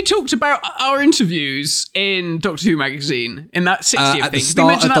 Have we talked about our interviews in Doctor Who magazine in that 60th thing? At the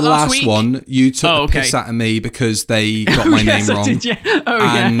start of the last one, you took a piss at me because they got my name wrong.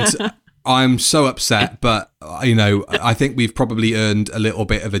 And I'm so upset, but I think we've probably earned a little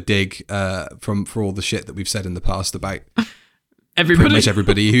bit of a dig for all the shit that we've said in the past about pretty much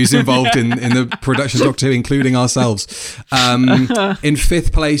everybody who's involved in the production of Doctor Who, including ourselves. In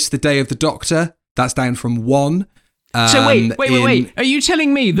 5th place, The Day of the Doctor. That's down from 1. So wait. Are you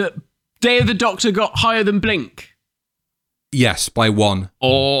telling me that Day of the Doctor got higher than Blink? Yes, by 1.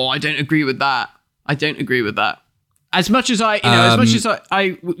 Oh, I don't agree with that. As much as I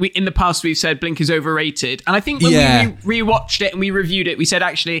in the past we've said Blink is overrated, and I think when we rewatched it and we reviewed it, we said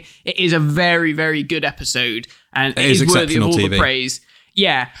actually it is a very, very good episode and it is worthy of all the praise.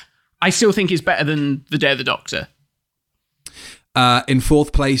 Yeah, I still think it's better than The Day of the Doctor. In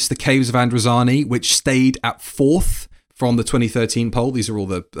 4th place, The Caves of Androzani, which stayed at 4th from the 2013 poll. These are all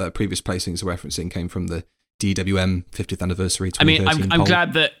the previous placings we're referencing came from the DWM 50th anniversary 2013 poll. I'm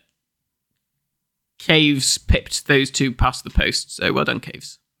glad that Caves pipped those two past the post, so well done,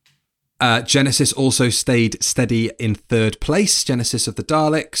 Caves. Genesis also stayed steady in 3rd place, Genesis of the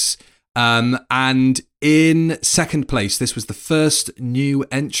Daleks. And in 2nd place, this was the first new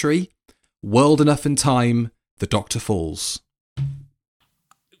entry, World Enough in Time, The Doctor Falls.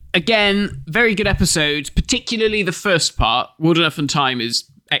 Again, very good episode, particularly the first part. World Enough in Time is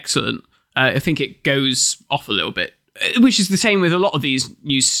excellent. I think it goes off a little bit. Which is the same with a lot of these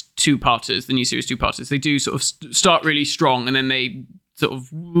new series two-parters. They do sort of start really strong, and then they sort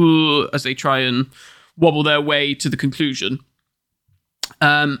of, as they try and wobble their way to the conclusion.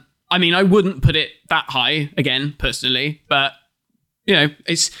 I mean, I wouldn't put it that high, again, personally, but,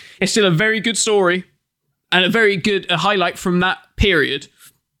 it's still a very good story, and a very good highlight from that period.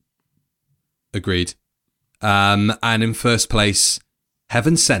 Agreed. And in 1st place,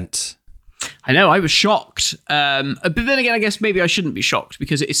 Heaven Sent. I know, I was shocked. But then again, I guess maybe I shouldn't be shocked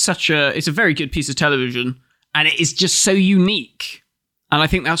because it's a very good piece of television and it is just so unique. And I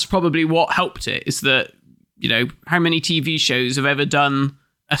think that's probably what helped it is that, how many TV shows have ever done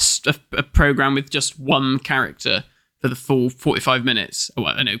a program with just one character for the full 45 minutes? Well,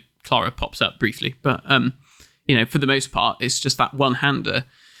 I know Clara pops up briefly, but, for the most part, it's just that one-hander.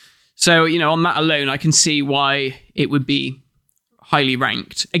 So, on that alone, I can see why it would be highly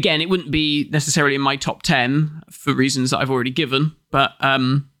ranked. Again, it wouldn't be necessarily in my top 10 for reasons that I've already given, but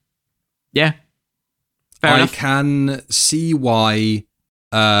fair enough. Can see why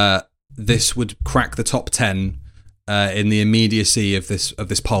this would crack the top 10 in the immediacy of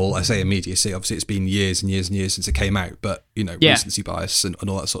this poll. I say immediacy, obviously it's been years and years and years since it came out, but recency bias and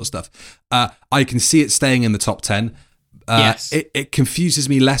all that sort of stuff. I can see it staying in the top 10. Yes. It confuses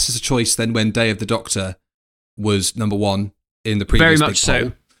me less as a choice than when Day of the Doctor was number 1 in the previous very big much poll.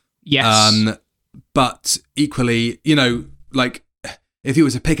 So. Yes. But equally, like if you were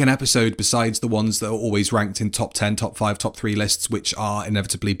to pick an episode besides the ones that are always ranked in top 10, top 5, top 3 lists, which are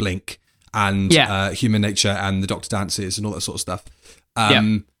inevitably Blink and Human Nature and The Doctor Dances and all that sort of stuff,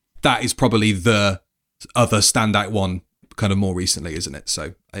 that is probably the other standout one kind of more recently, isn't it?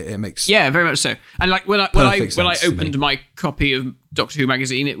 So it makes very much so. And like when I opened my copy of Doctor Who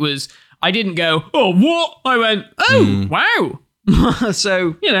magazine, it was I didn't go, oh, what? I went, oh, wow.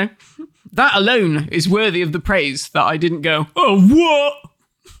 So, that alone is worthy of the praise that I didn't go, oh, what?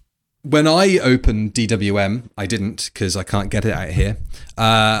 When I opened DWM, I didn't because I can't get it out here.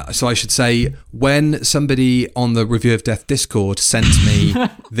 So I should say, when somebody on the Review of Death Discord sent me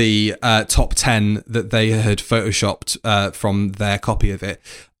the top 10 that they had photoshopped from their copy of it,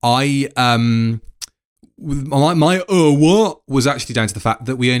 my what was actually down to the fact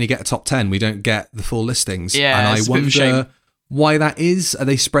that we only get a top 10. We don't get the full listings. Yeah, and it's I a bit of a shame. wonder why that is. Are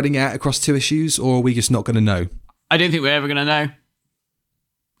they spreading it out across 2 issues, or are we just not going to know? I don't think we're ever going to know.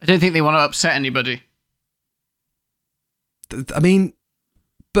 I don't think they want to upset anybody. I mean,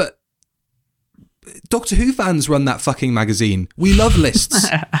 but Doctor Who fans run that fucking magazine. We love lists.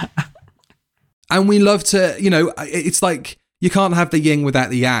 And we love to, it's like you can't have the yin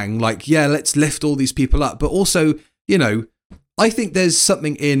without the yang. Like, yeah, let's lift all these people up. But also, I think there's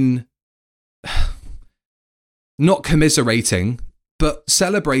something in not commiserating, but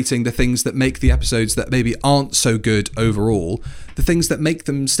celebrating the things that make the episodes that maybe aren't so good overall, the things that make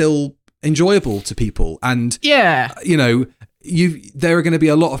them still enjoyable to people. And, there are going to be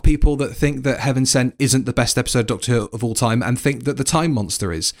a lot of people that think that Heaven Sent isn't the best episode of Doctor Who of all time and think that The Time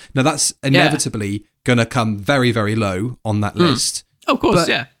Monster is. Now, that's inevitably going to come very, very low on that list. Of course, but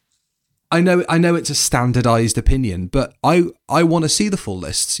yeah. I know it's a standardized opinion, but I want to see the full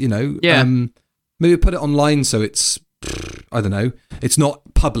lists, Yeah. Maybe put it online so it's, I don't know, it's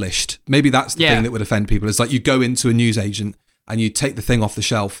not published. Maybe that's the thing that would offend people. It's like you go into a newsagent and you take the thing off the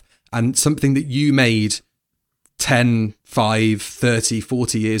shelf and something that you made 10, 5, 30,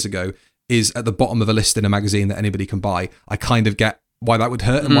 40 years ago is at the bottom of a list in a magazine that anybody can buy. I kind of get why that would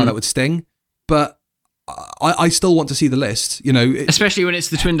hurt and why that would sting, but I still want to see the list, especially when it's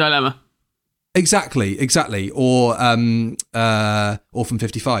the Twin Dilemma. Exactly. Or Orphan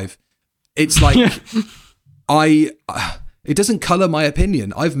 55. It's like it doesn't colour my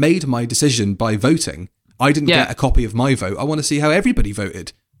opinion. I've made my decision by voting. I didn't get a copy of my vote. I want to see how everybody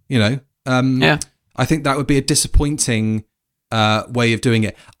voted, I think that would be a disappointing way of doing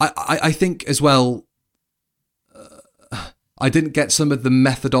it. I think as well, I didn't get some of the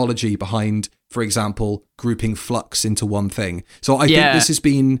methodology behind, for example, grouping Flux into one thing. So I think this has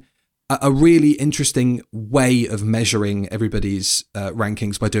been a really interesting way of measuring everybody's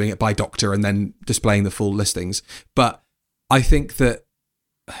rankings by doing it by Doctor and then displaying the full listings. But I think that,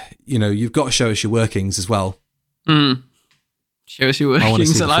 you've got to show us your workings as well. Show us your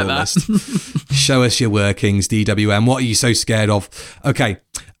workings. I like that. Show us your workings, DWM. What are you so scared of? Okay.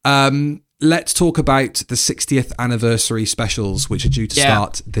 Let's talk about the 60th anniversary specials, which are due to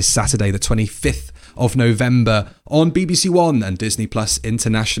start this Saturday, the 25th of November on BBC One and Disney Plus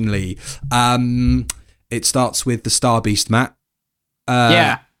internationally. It starts with the Star Beast, Matt.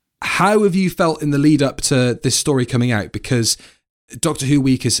 How have you felt in the lead up to this story coming out? Because Doctor Who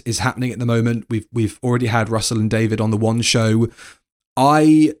Week is happening at the moment. We've already had Russell and David on the One show.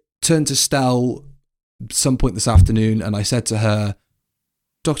 I turned to Stell some point this afternoon and I said to her,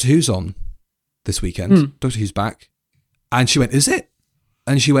 Doctor Who's on this weekend. Doctor Who's back. And she went, is it?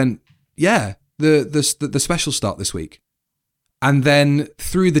 And she went, yeah, the specials start this week. And then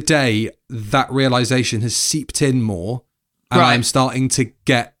through the day, that realization has seeped in more and I'm starting to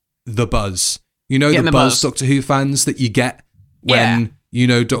get the buzz. The buzz, Doctor Who fans that you get when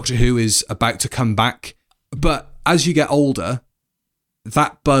Doctor Who is about to come back. But as you get older,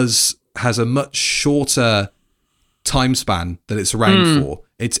 that buzz has a much shorter time span that it's around for.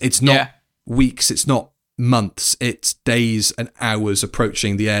 It's not weeks, it's not months, it's days and hours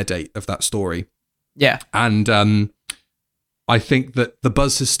approaching the air date of that story. Yeah. And I think that the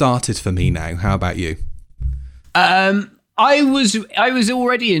buzz has started for me now. How about you? I was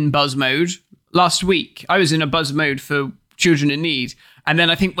already in buzz mode last week. I was in a buzz mode for Children in Need. And then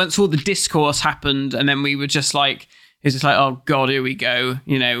I think once all the discourse happened and then we were just like, it's just like, oh God, here we go.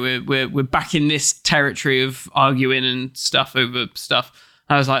 We're back in this territory of arguing and stuff over stuff.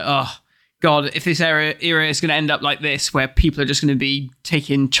 I was like, oh God, if this era is going to end up like this, where people are just going to be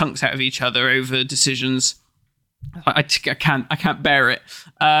taking chunks out of each other over decisions, I can't bear it.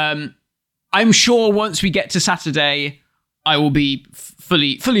 I'm sure once we get to Saturday, I will be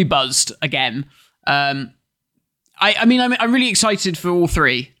fully buzzed again. I'm really excited for all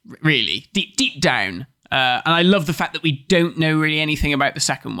three, really, deep down. And I love the fact that we don't know really anything about the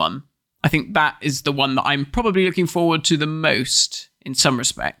second one. I think that is the one that I'm probably looking forward to the most in some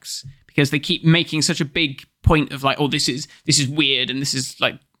respects, because they keep making such a big point of like, oh, this is weird and this is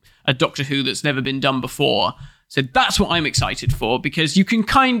like a Doctor Who that's never been done before. So that's what I'm excited for, because you can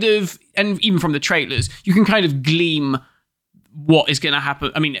kind of, and even from the trailers, you can kind of glean what is going to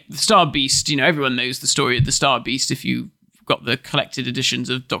happen. I mean, the Star Beast, everyone knows the story of the Star Beast if you've got the collected editions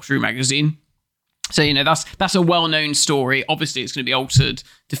of Doctor Who magazine. So, that's a well-known story. Obviously, it's going to be altered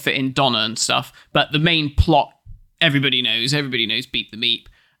to fit in Donna and stuff. But the main plot, everybody knows. Everybody knows Beep the Meep.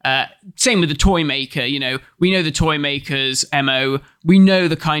 Same with the toy maker. We know the toy maker's MO. We know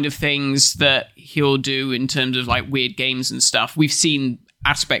the kind of things that he'll do in terms of like weird games and stuff. We've seen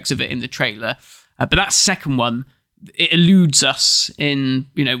aspects of it in the trailer. But that second one, it eludes us in,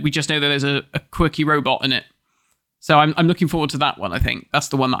 we just know that there's a quirky robot in it. So I'm looking forward to that one, I think. That's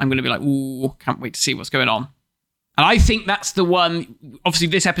the one that I'm going to be like, ooh, can't wait to see what's going on. And I think that's the one, obviously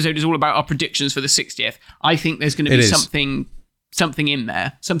this episode is all about our predictions for the 60th. I think there's going to be something in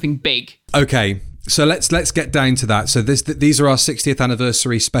there, something big. Okay, so let's get down to that. So these are our 60th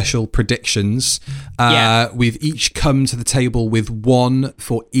anniversary special predictions. We've each come to the table with one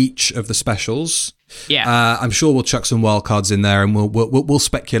for each of the specials. Yeah, I'm sure we'll chuck some wild cards in there, and we'll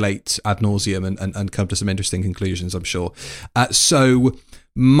speculate ad nauseum and come to some interesting conclusions, I'm sure. So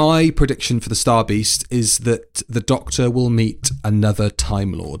my prediction for the Star Beast is that the Doctor will meet another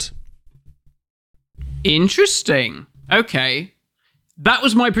Time Lord. Interesting. Okay. That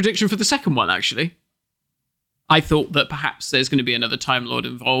was my prediction for the second one, actually. I thought that perhaps there's going to be another Time Lord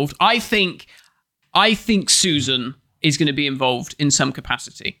involved. I think Susan is going to be involved in some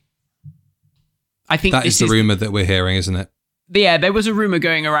capacity. I think that is the rumour that we're hearing, isn't it? Yeah, there was a rumour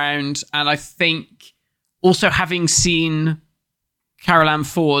going around, and I think also having seen Carol Ann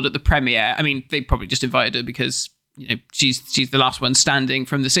Ford at the premiere, I mean, they probably just invited her because she's the last one standing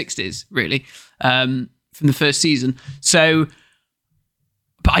from the 60s, really, from the first season. So,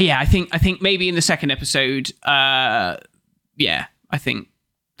 but yeah, I think maybe in the second episode, I think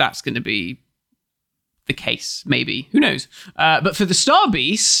that's going to be the case, maybe. Who knows? But for the Star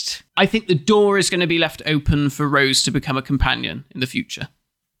Beast, I think the door is going to be left open for Rose to become a companion in the future.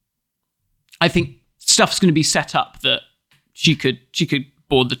 I think stuff's going to be set up that she could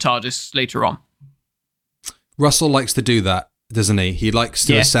board the TARDIS later on. Russell likes to do that, doesn't he? He likes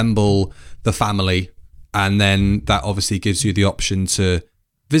to assemble the family, and then that obviously gives you the option to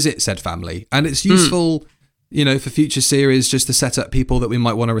visit said family. And it's useful, for future series, just to set up people that we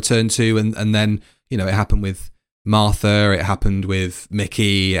might want to return to, and then, it happened with Martha, it happened with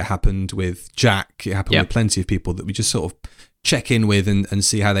Mickey, it happened with Jack, it happened with plenty of people that we just sort of check in with and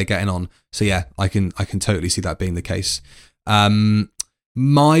see how they're getting on. So yeah, I can totally see that being the case.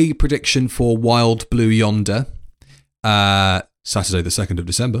 My prediction for Wild Blue Yonder, Saturday the 2nd of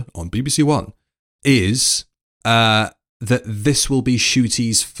December on BBC One, is that this will be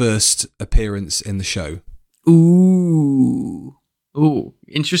Ncuti's first appearance in the show. Ooh,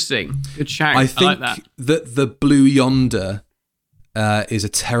 interesting. Good shout. I think like that the Blue Yonder is a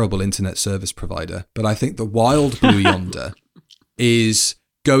terrible internet service provider, but I think the Wild Blue Yonder is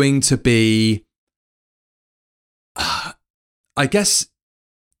going to be... I guess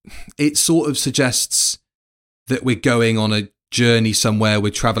it sort of suggests that we're going on a journey somewhere,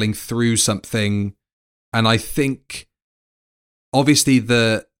 we're traveling through something, and I think, obviously,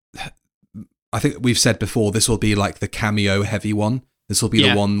 I think we've said before, this will be like the cameo heavy one. This will be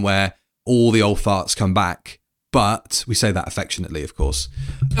the one where all the old farts come back, but we say that affectionately, of course.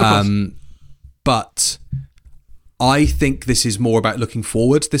 But I think this is more about looking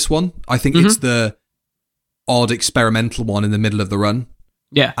forward, this one. I think it's the odd experimental one in the middle of the run.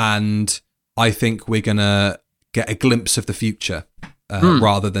 Yeah. And I think we're going to get a glimpse of the future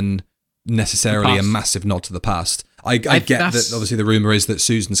rather than necessarily a massive nod to the past. I get that obviously the rumour is that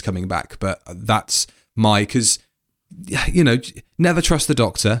Susan's coming back, but that's because, never trust the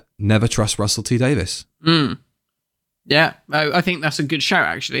Doctor, never trust Russell T Davies. Yeah, I think that's a good shout,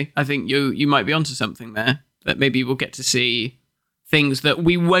 actually. I think you might be onto something there, that maybe we'll get to see things that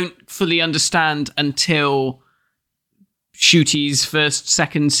we won't fully understand until Ncuti's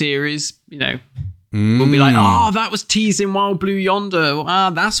second series, We'll be like, that was teasing Wild Blue Yonder.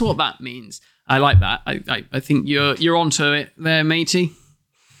 That's what that means. I like that. I think you're onto it there, matey.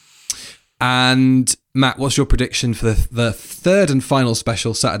 And Matt, what's your prediction for the third and final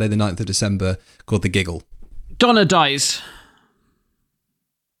special, Saturday the 9th of December, called The Giggle? Donna dies.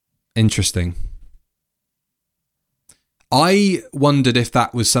 Interesting. I wondered if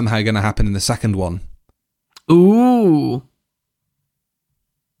that was somehow going to happen in the second one. Ooh.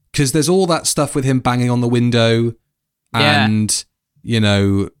 Because there's all that stuff with him banging on the window and,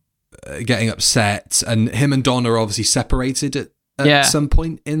 getting upset. And him and Donna are obviously separated at some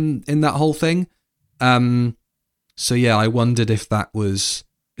point in that whole thing. So, yeah, I wondered if that was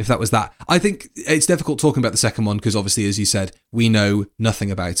that. I think it's difficult talking about the second one because, obviously, as you said, we know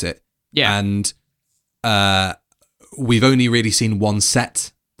nothing about it. Yeah. And we've only really seen one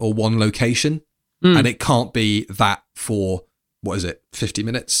set or one location. And it can't be that for, 50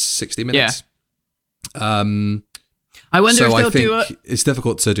 minutes, 60 minutes? I wonder if they'll it's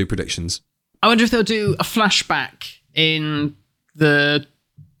difficult to do predictions. I wonder if they'll do a flashback in the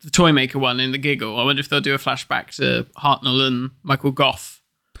Toymaker one, in the Giggle. I wonder if they'll do a flashback to Hartnell and Michael Goff.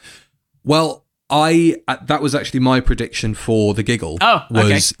 Well, that was actually my prediction for the Giggle. Oh,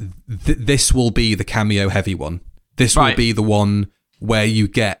 okay. This will be the cameo heavy one. This will be the one where you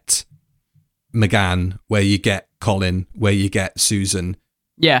get McGann, where you get Colin, where you get Susan,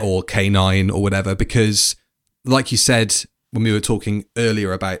 or K9 or whatever. Because, like you said when we were talking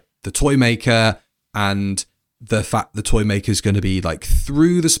earlier about the Toymaker and the fact the Toymaker is going to be like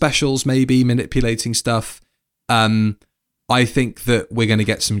through the specials, maybe manipulating stuff. I think that we're going to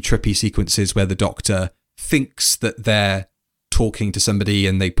get some trippy sequences where the Doctor thinks that they're talking to somebody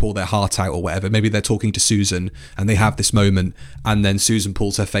and they pull their heart out or whatever. Maybe they're talking to Susan and they have this moment and then Susan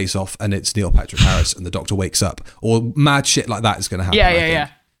pulls her face off and it's Neil Patrick Harris and the Doctor wakes up, or mad shit like that is going to happen.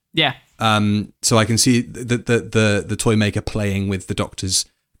 Yeah. So I can see the Toymaker playing with the Doctor's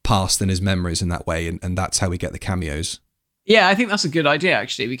past and his memories in that way, and that's how we get the cameos. Yeah, I think that's a good idea,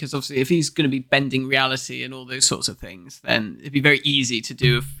 actually, because obviously if he's going to be bending reality and all those sorts of things, then it'd be very easy to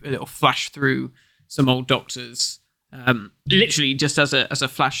do a little flash through some old Doctors, literally just as a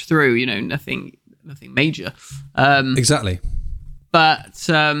flash through, nothing major. Exactly. But,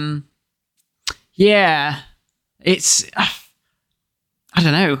 it's... I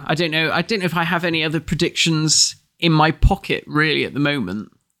don't know. I don't know if I have any other predictions in my pocket, really, at the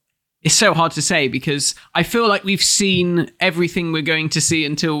moment. It's so hard to say because I feel like we've seen everything we're going to see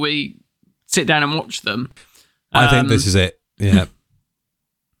until we sit down and watch them. I think this is it. Yeah.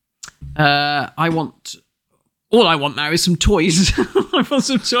 All I want now is some toys. I want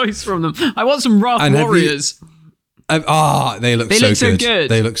some toys from them. I want some Wrath Warriors. They look so good.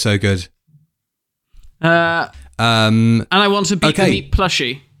 They look so good. And I want a Beat the Meat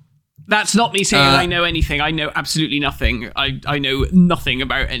plushie. That's not me saying I know anything. I know absolutely nothing. I know nothing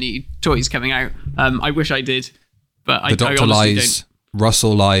about any toys coming out. I wish I did, but the Doctor I honestly lies, don't.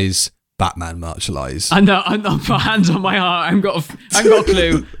 Russell lies, Batman March lies. I'm not my hands on my heart. I haven't got a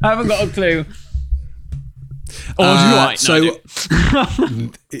clue. I haven't got a clue. Or do I? No,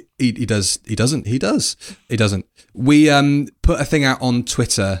 he does. He doesn't. He does. He doesn't. We put a thing out on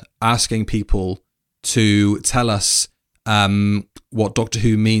Twitter asking people to tell us what Doctor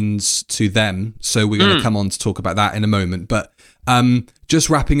Who means to them. So we're going to come on to talk about that in a moment. But just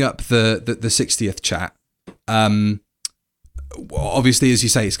wrapping up the 60th chat. Obviously, as you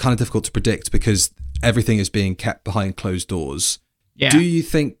say, it's kind of difficult to predict because everything is being kept behind closed doors. Yeah. Do you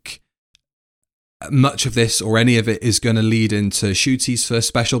think much of this or any of it is going to lead into Ncuti's first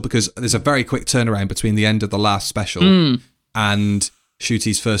special? Because there's a very quick turnaround between the end of the last special and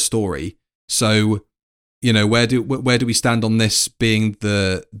Ncuti's first story. So, where do we stand on this being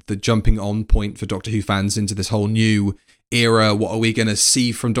the jumping on point for Doctor Who fans into this whole new era? What are we going to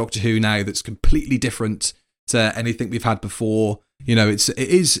see from Doctor Who now that's completely different to anything we've had before?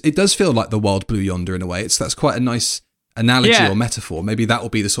 It does feel like the world blue yonder in a way. That's quite a nice analogy or metaphor. Maybe that will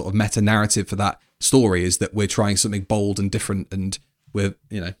be the sort of meta narrative for that story, is that we're trying something bold and different, and we're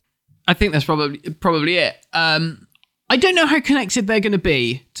I think that's probably it. I don't know how connected they're going to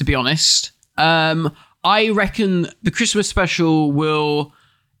be, to be honest. I reckon the Christmas special will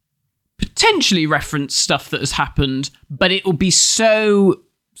potentially reference stuff that has happened, but it will be so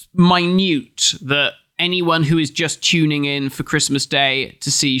minute that anyone who is just tuning in for Christmas Day to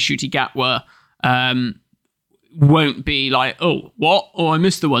see Ncuti Gatwa won't be like, oh, what? Oh, I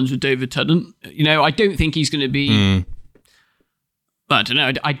missed the ones with David Tennant. I don't think he's going to be... I don't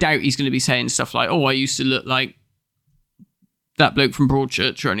know. I doubt he's going to be saying stuff like, oh, I used to look like that bloke from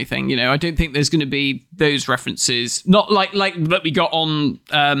Broadchurch or anything. I don't think there's going to be those references. Not like that we got on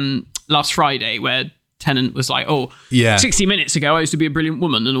last Friday, where Tennant was like, oh, 60 minutes ago I used to be a brilliant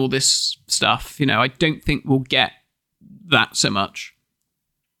woman and all this stuff. I don't think we'll get that so much.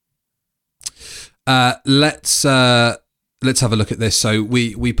 Let's have a look at this. So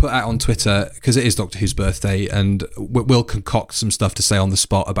we put out on Twitter, because it is Doctor Who's birthday, and we'll concoct some stuff to say on the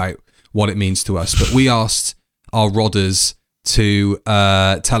spot about what it means to us. But we asked our rodders to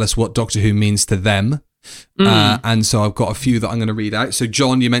tell us what Doctor Who means to them. And so I've got a few that I'm going to read out. So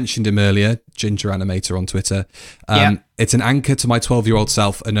John, you mentioned him earlier, Ginger Animator on Twitter. It's an anchor to my 12-year-old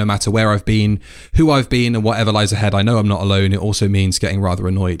self, and no matter where I've been, who I've been, and whatever lies ahead, I know I'm not alone. It also means getting rather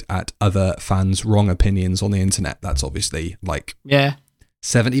annoyed at other fans' wrong opinions on the internet. That's obviously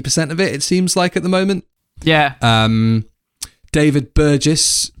 70% of it seems like at the moment. Yeah. David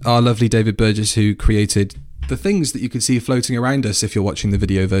Burgess, our lovely David Burgess, who created the things that you can see floating around us if you're watching the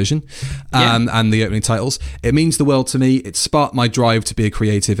video version, and the opening titles. It means the world to me. It sparked my drive to be a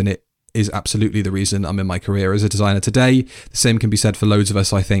creative, and it is absolutely the reason I'm in my career as a designer today. The same can be said for loads of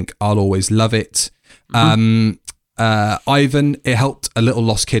us, I think. I'll always love it. Ivan, it helped a little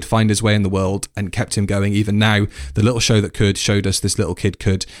lost kid find his way in the world and kept him going. Even now, the little show that could showed us this little kid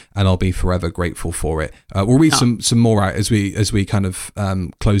could, and I'll be forever grateful for it. We'll read some more out as we kind of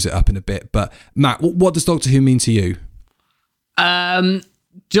close it up in a bit. But Matt, what does Doctor Who mean to you?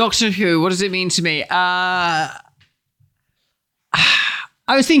 Doctor Who, what does it mean to me?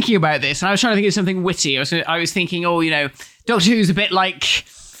 I was thinking about this, and I was trying to think of something witty. I was thinking, Doctor Who's a bit like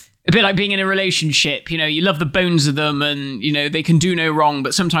being in a relationship. You love the bones of them, and they can do no wrong,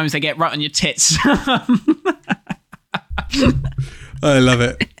 but sometimes they get right on your tits. I love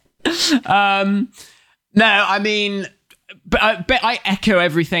it. No, I mean, but I echo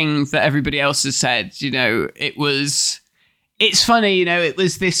everything that everybody else has said. It's funny. It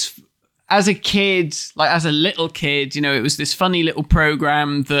was this. As a kid, as a little kid, it was this funny little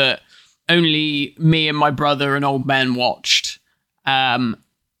program that only me and my brother and old men watched. And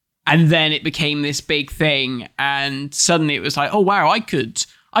then it became this big thing. And suddenly it was like, oh, wow, I could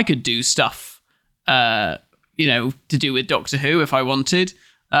do stuff, to do with Doctor Who if I wanted.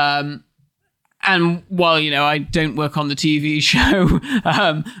 And while, I don't work on the TV show,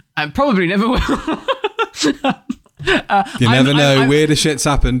 and probably never will. You never know. Weirder shit's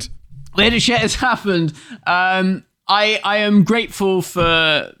happened. Weirder shit has happened. I am grateful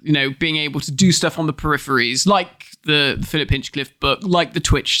for, being able to do stuff on the peripheries, like the Philip Hinchcliffe book, like the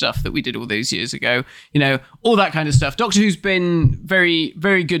Twitch stuff that we did all those years ago, all that kind of stuff. Doctor Who's been very,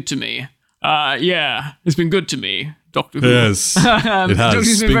 very good to me. It's been good to me, Doctor Who. Yes, it has.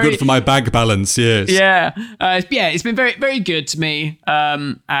 It's been good for my bank balance, yes. Yeah. It's been very, very good to me.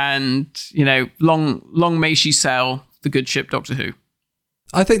 And, long may she sail the good ship Doctor Who.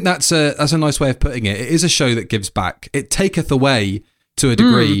 I think that's a nice way of putting it. It is a show that gives back. It taketh away to a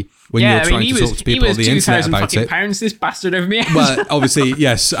degree when you're trying to talk to people on the internet about it. £2,000 this bastard over me. Well, obviously,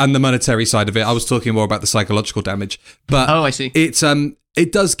 yes, and the monetary side of it. I was talking more about the psychological damage. But I see.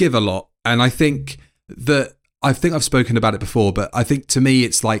 It does give a lot, and I think I've spoken about it before, but I think to me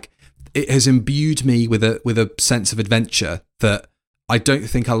it's like it has imbued me with a sense of adventure that I don't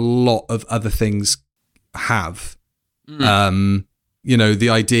think a lot of other things have. The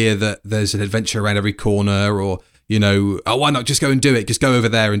idea that there's an adventure around every corner, or, why not just go and do it? Just go over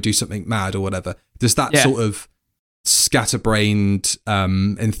there and do something mad or whatever. There's that sort of scatterbrained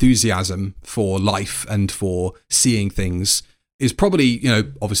enthusiasm for life and for seeing things is probably,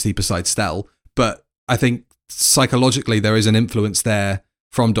 obviously besides Stell, but I think psychologically there is an influence there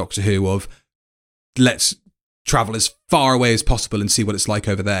from Doctor Who of let's travel as far away as possible and see what it's like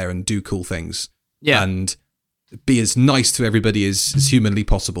over there and do cool things. Yeah. And be as nice to everybody as humanly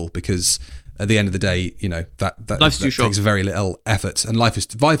possible, because at the end of the day, that takes very little effort, and life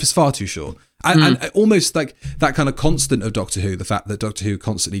is far too short. And almost like that kind of constant of Doctor Who, the fact that Doctor Who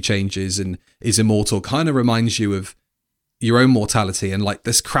constantly changes and is immortal, kind of reminds you of your own mortality, and like,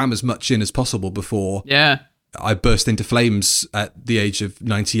 let's cram as much in as possible before I burst into flames at the age of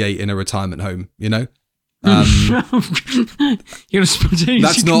 98 in a retirement home, You're spontaneously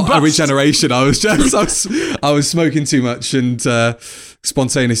that's not a regeneration. I was smoking too much and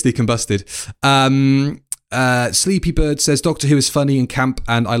spontaneously combusted. Sleepy Bird says Doctor Who is funny and camp,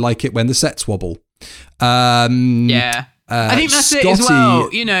 and I like it when the sets wobble. I think that's Scotty, it as well.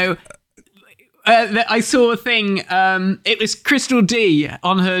 I saw a thing. It was Crystal D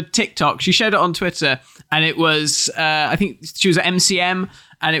on her TikTok. She shared it on Twitter, and it was I think she was at MCM.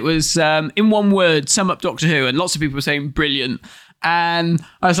 And it was, in one word, sum up Doctor Who. And lots of people were saying brilliant. And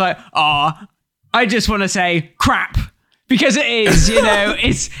I was like, I just want to say crap. Because it is,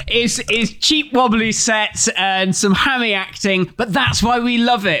 it's cheap wobbly sets and some hammy acting. But that's why we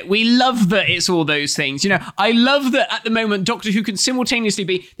love it. We love that it's all those things. I love that at the moment Doctor Who can simultaneously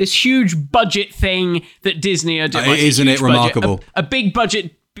be this huge budget thing that Disney are doing. Isn't it remarkable? A big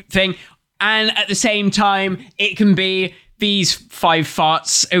budget thing. And at the same time, it can be these 5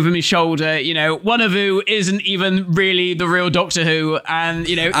 farts over my shoulder, one of who isn't even really the real Doctor Who, and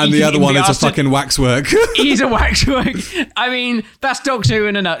and the other one is a fucking waxwork. He's a waxwork. I mean, that's Doctor Who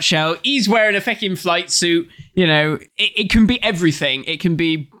in a nutshell. He's wearing a fucking flight suit. It can be everything. It can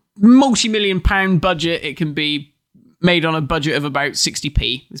be multi-million-pound budget. It can be made on a budget of about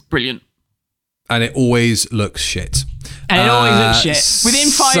 60p. It's brilliant. And it always looks shit. And it always looks shit. Within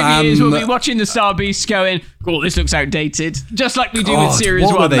 5 years, we'll be watching the Star Beasts going, this looks outdated. Just like we do with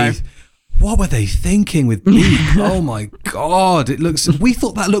Series 1 now. What were they thinking with Bleak? Oh my God. We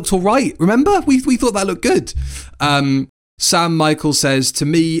thought that looked all right. Remember? We thought that looked good. Sam Michael says, to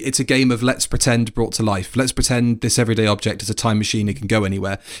me, it's a game of let's pretend brought to life. Let's pretend this everyday object is a time machine. It can go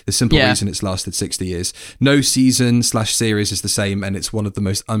anywhere. The simple reason it's lasted 60 years. No season/series is the same, and it's one of the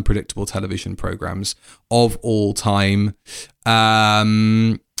most unpredictable television programs of all time.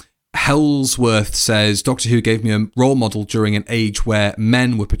 Hellsworth says, Doctor Who gave me a role model during an age where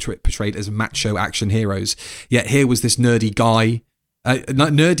men were portrayed as macho action heroes. Yet here was this nerdy guy,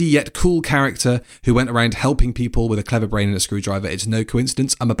 nerdy yet cool character who went around helping people with a clever brain and a screwdriver. It's no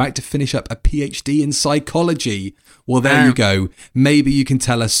coincidence. I'm about to finish up a PhD in psychology. Well, there you go. Maybe you can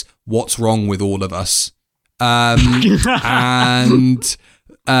tell us what's wrong with all of us. And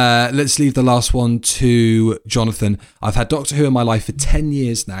let's leave the last one to Jonathan. I've had Doctor Who in my life for 10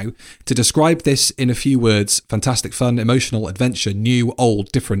 years now. To describe this in a few words: fantastic fun, emotional, adventure, new,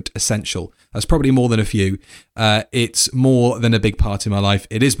 old, different, essential. That's probably more than a few. It's more than a big part in my life.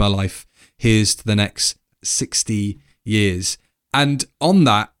 It is my life. Here's to the next 60 years. And on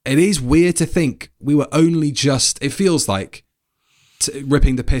that, it is weird to think we were only just, it feels like,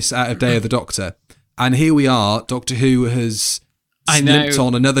 ripping the piss out of Day of the Doctor. And here we are, Doctor Who has slipped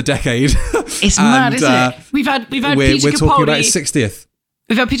on another decade. It's mad, isn't it? We've had Peter Capaldi. We're talking about his 60th.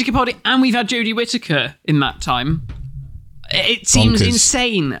 We've had Peter Capaldi and we've had Jodie Whittaker in that time. It seems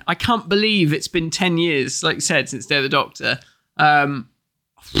insane. I can't believe it's been 10 years, like you said, since Day of the Doctor. Time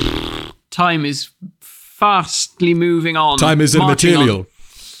is fastly moving on. Time is immaterial.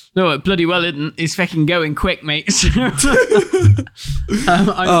 No, it bloody well isn't. It's fucking going quick, mate.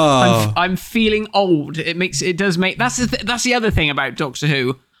 I'm feeling old. It does make. That's the other thing about Doctor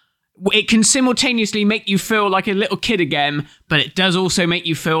Who. It can simultaneously make you feel like a little kid again, but it does also make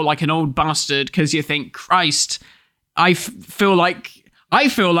you feel like an old bastard because you think, Christ, I feel like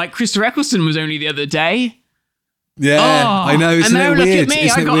Christopher Eccleston was only the other day. Yeah, I know. Isn't and now it look weird? at me,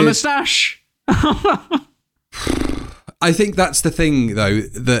 I got a moustache. I think that's the thing, though,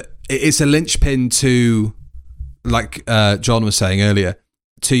 that it's a linchpin to, like John was saying earlier,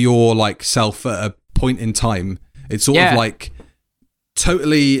 to your like self at a point in time. It's sort of like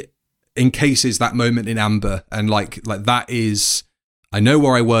totally encases that moment in amber, and like that is, I know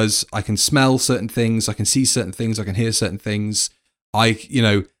where I was. I can smell certain things. I can see certain things. I can hear certain things.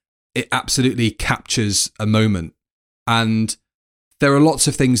 It absolutely captures a moment, and there are lots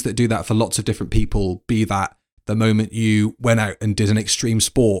of things that do that for lots of different people. Be that the moment you went out and did an extreme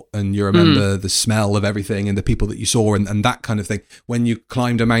sport and you remember the smell of everything and the people that you saw and that kind of thing. When you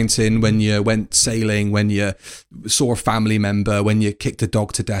climbed a mountain, when you went sailing, when you saw a family member, when you kicked a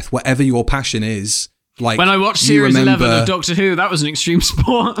dog to death, whatever your passion is. Like when I watched Series 11 of Doctor Who, that was an extreme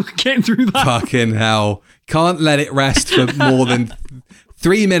sport. Getting through that. Fucking hell. Can't let it rest for more than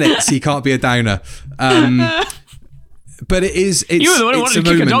 3 minutes. He can't be a downer. But it's you were the one who wanted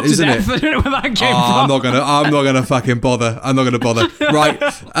to kick a dog to death. I don't know where that came from. I'm not gonna fucking bother. I'm not gonna bother. Right.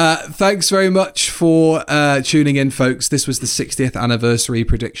 Thanks very much for tuning in, folks. This was the 60th anniversary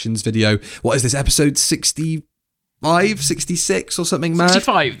predictions video. What is this, episode 65, 66 or something mad?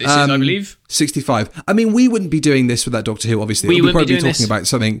 65 this is, I believe. 65. I mean, we wouldn't be doing this without Doctor Who, obviously. We'd probably be talking about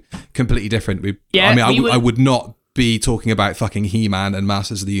something completely different. I would not be talking about fucking He-Man and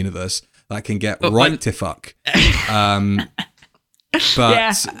Masters of the Universe. That can get to fuck. But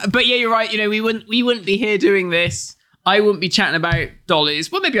yeah, you're right. You know, we wouldn't be here doing this. I wouldn't be chatting about dollies.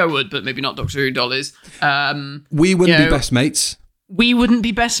 Well, maybe I would, but maybe not Doctor Who dollies. We wouldn't be best mates. We wouldn't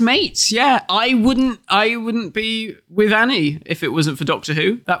be best mates. Yeah, I wouldn't be with Annie if it wasn't for Doctor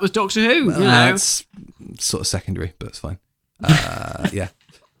Who. That was Doctor Who. Well, that's sort of secondary, but it's fine. Yeah.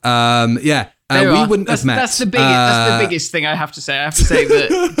 We wouldn't have met. That's the biggest thing I have to say. I have to say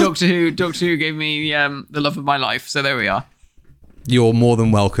that Doctor Who gave me the love of my life. So there we are. You're more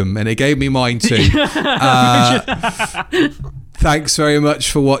than welcome, and it gave me mine too. Thanks very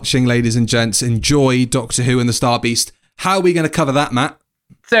much for watching, ladies and gents. Enjoy Doctor Who and the Star Beast. How are we going to cover that, Matt?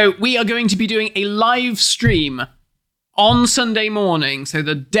 So we are going to be doing a live stream on Sunday morning. So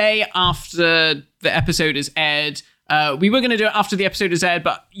the day after the episode is aired. We were going to do it after the episode is aired,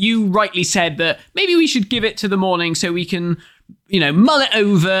 but you rightly said that maybe we should give it to the morning so we can, mull it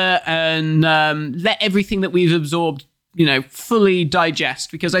over and let everything that we've absorbed, fully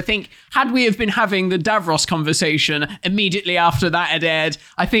digest. Because I think had we have been having the Davros conversation immediately after that had aired,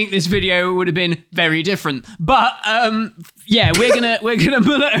 I think this video would have been very different. But we're gonna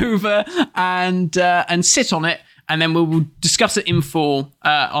mull it over and sit on it, and then we'll discuss it in full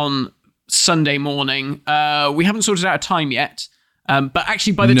on Sunday morning. We haven't sorted out a time yet, but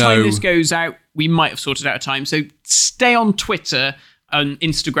actually by the time this goes out, we might have sorted out a time. So stay on Twitter on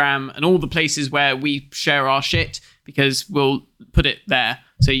Instagram and all the places where we share our shit, because we'll put it there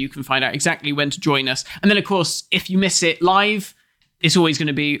so you can find out exactly when to join us. And then, of course, if you miss it live, it's always going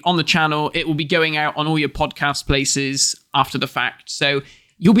to be on the channel. It will be going out on all your podcast places after the fact. So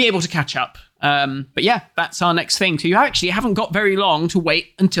you'll be able to catch up. But yeah, that's our next thing. So you actually haven't got very long to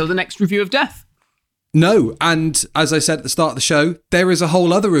wait until the next review of Death. No, and as I said at the start of the show, there is a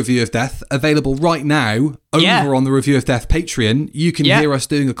whole other review of Death available right now over on the Review of Death Patreon. You can hear us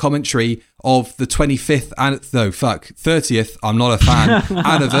doing a commentary of the 30th, I'm not a fan,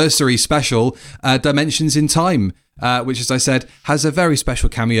 anniversary special, Dimensions in Time, which, as I said, has a very special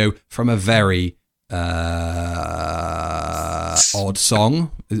cameo from a very odd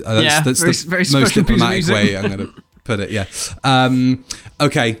song. That's the most diplomatic way I'm going to put it,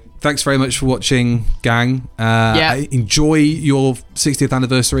 Okay, thanks very much for watching, gang. Enjoy your 60th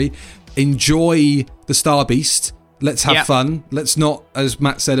anniversary. Enjoy the Star Beast. Let's have fun. Let's not, as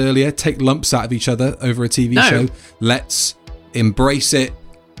Matt said earlier, take lumps out of each other over a TV show. Let's embrace it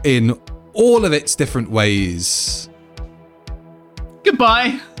in all of its different ways.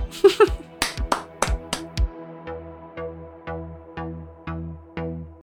 Goodbye.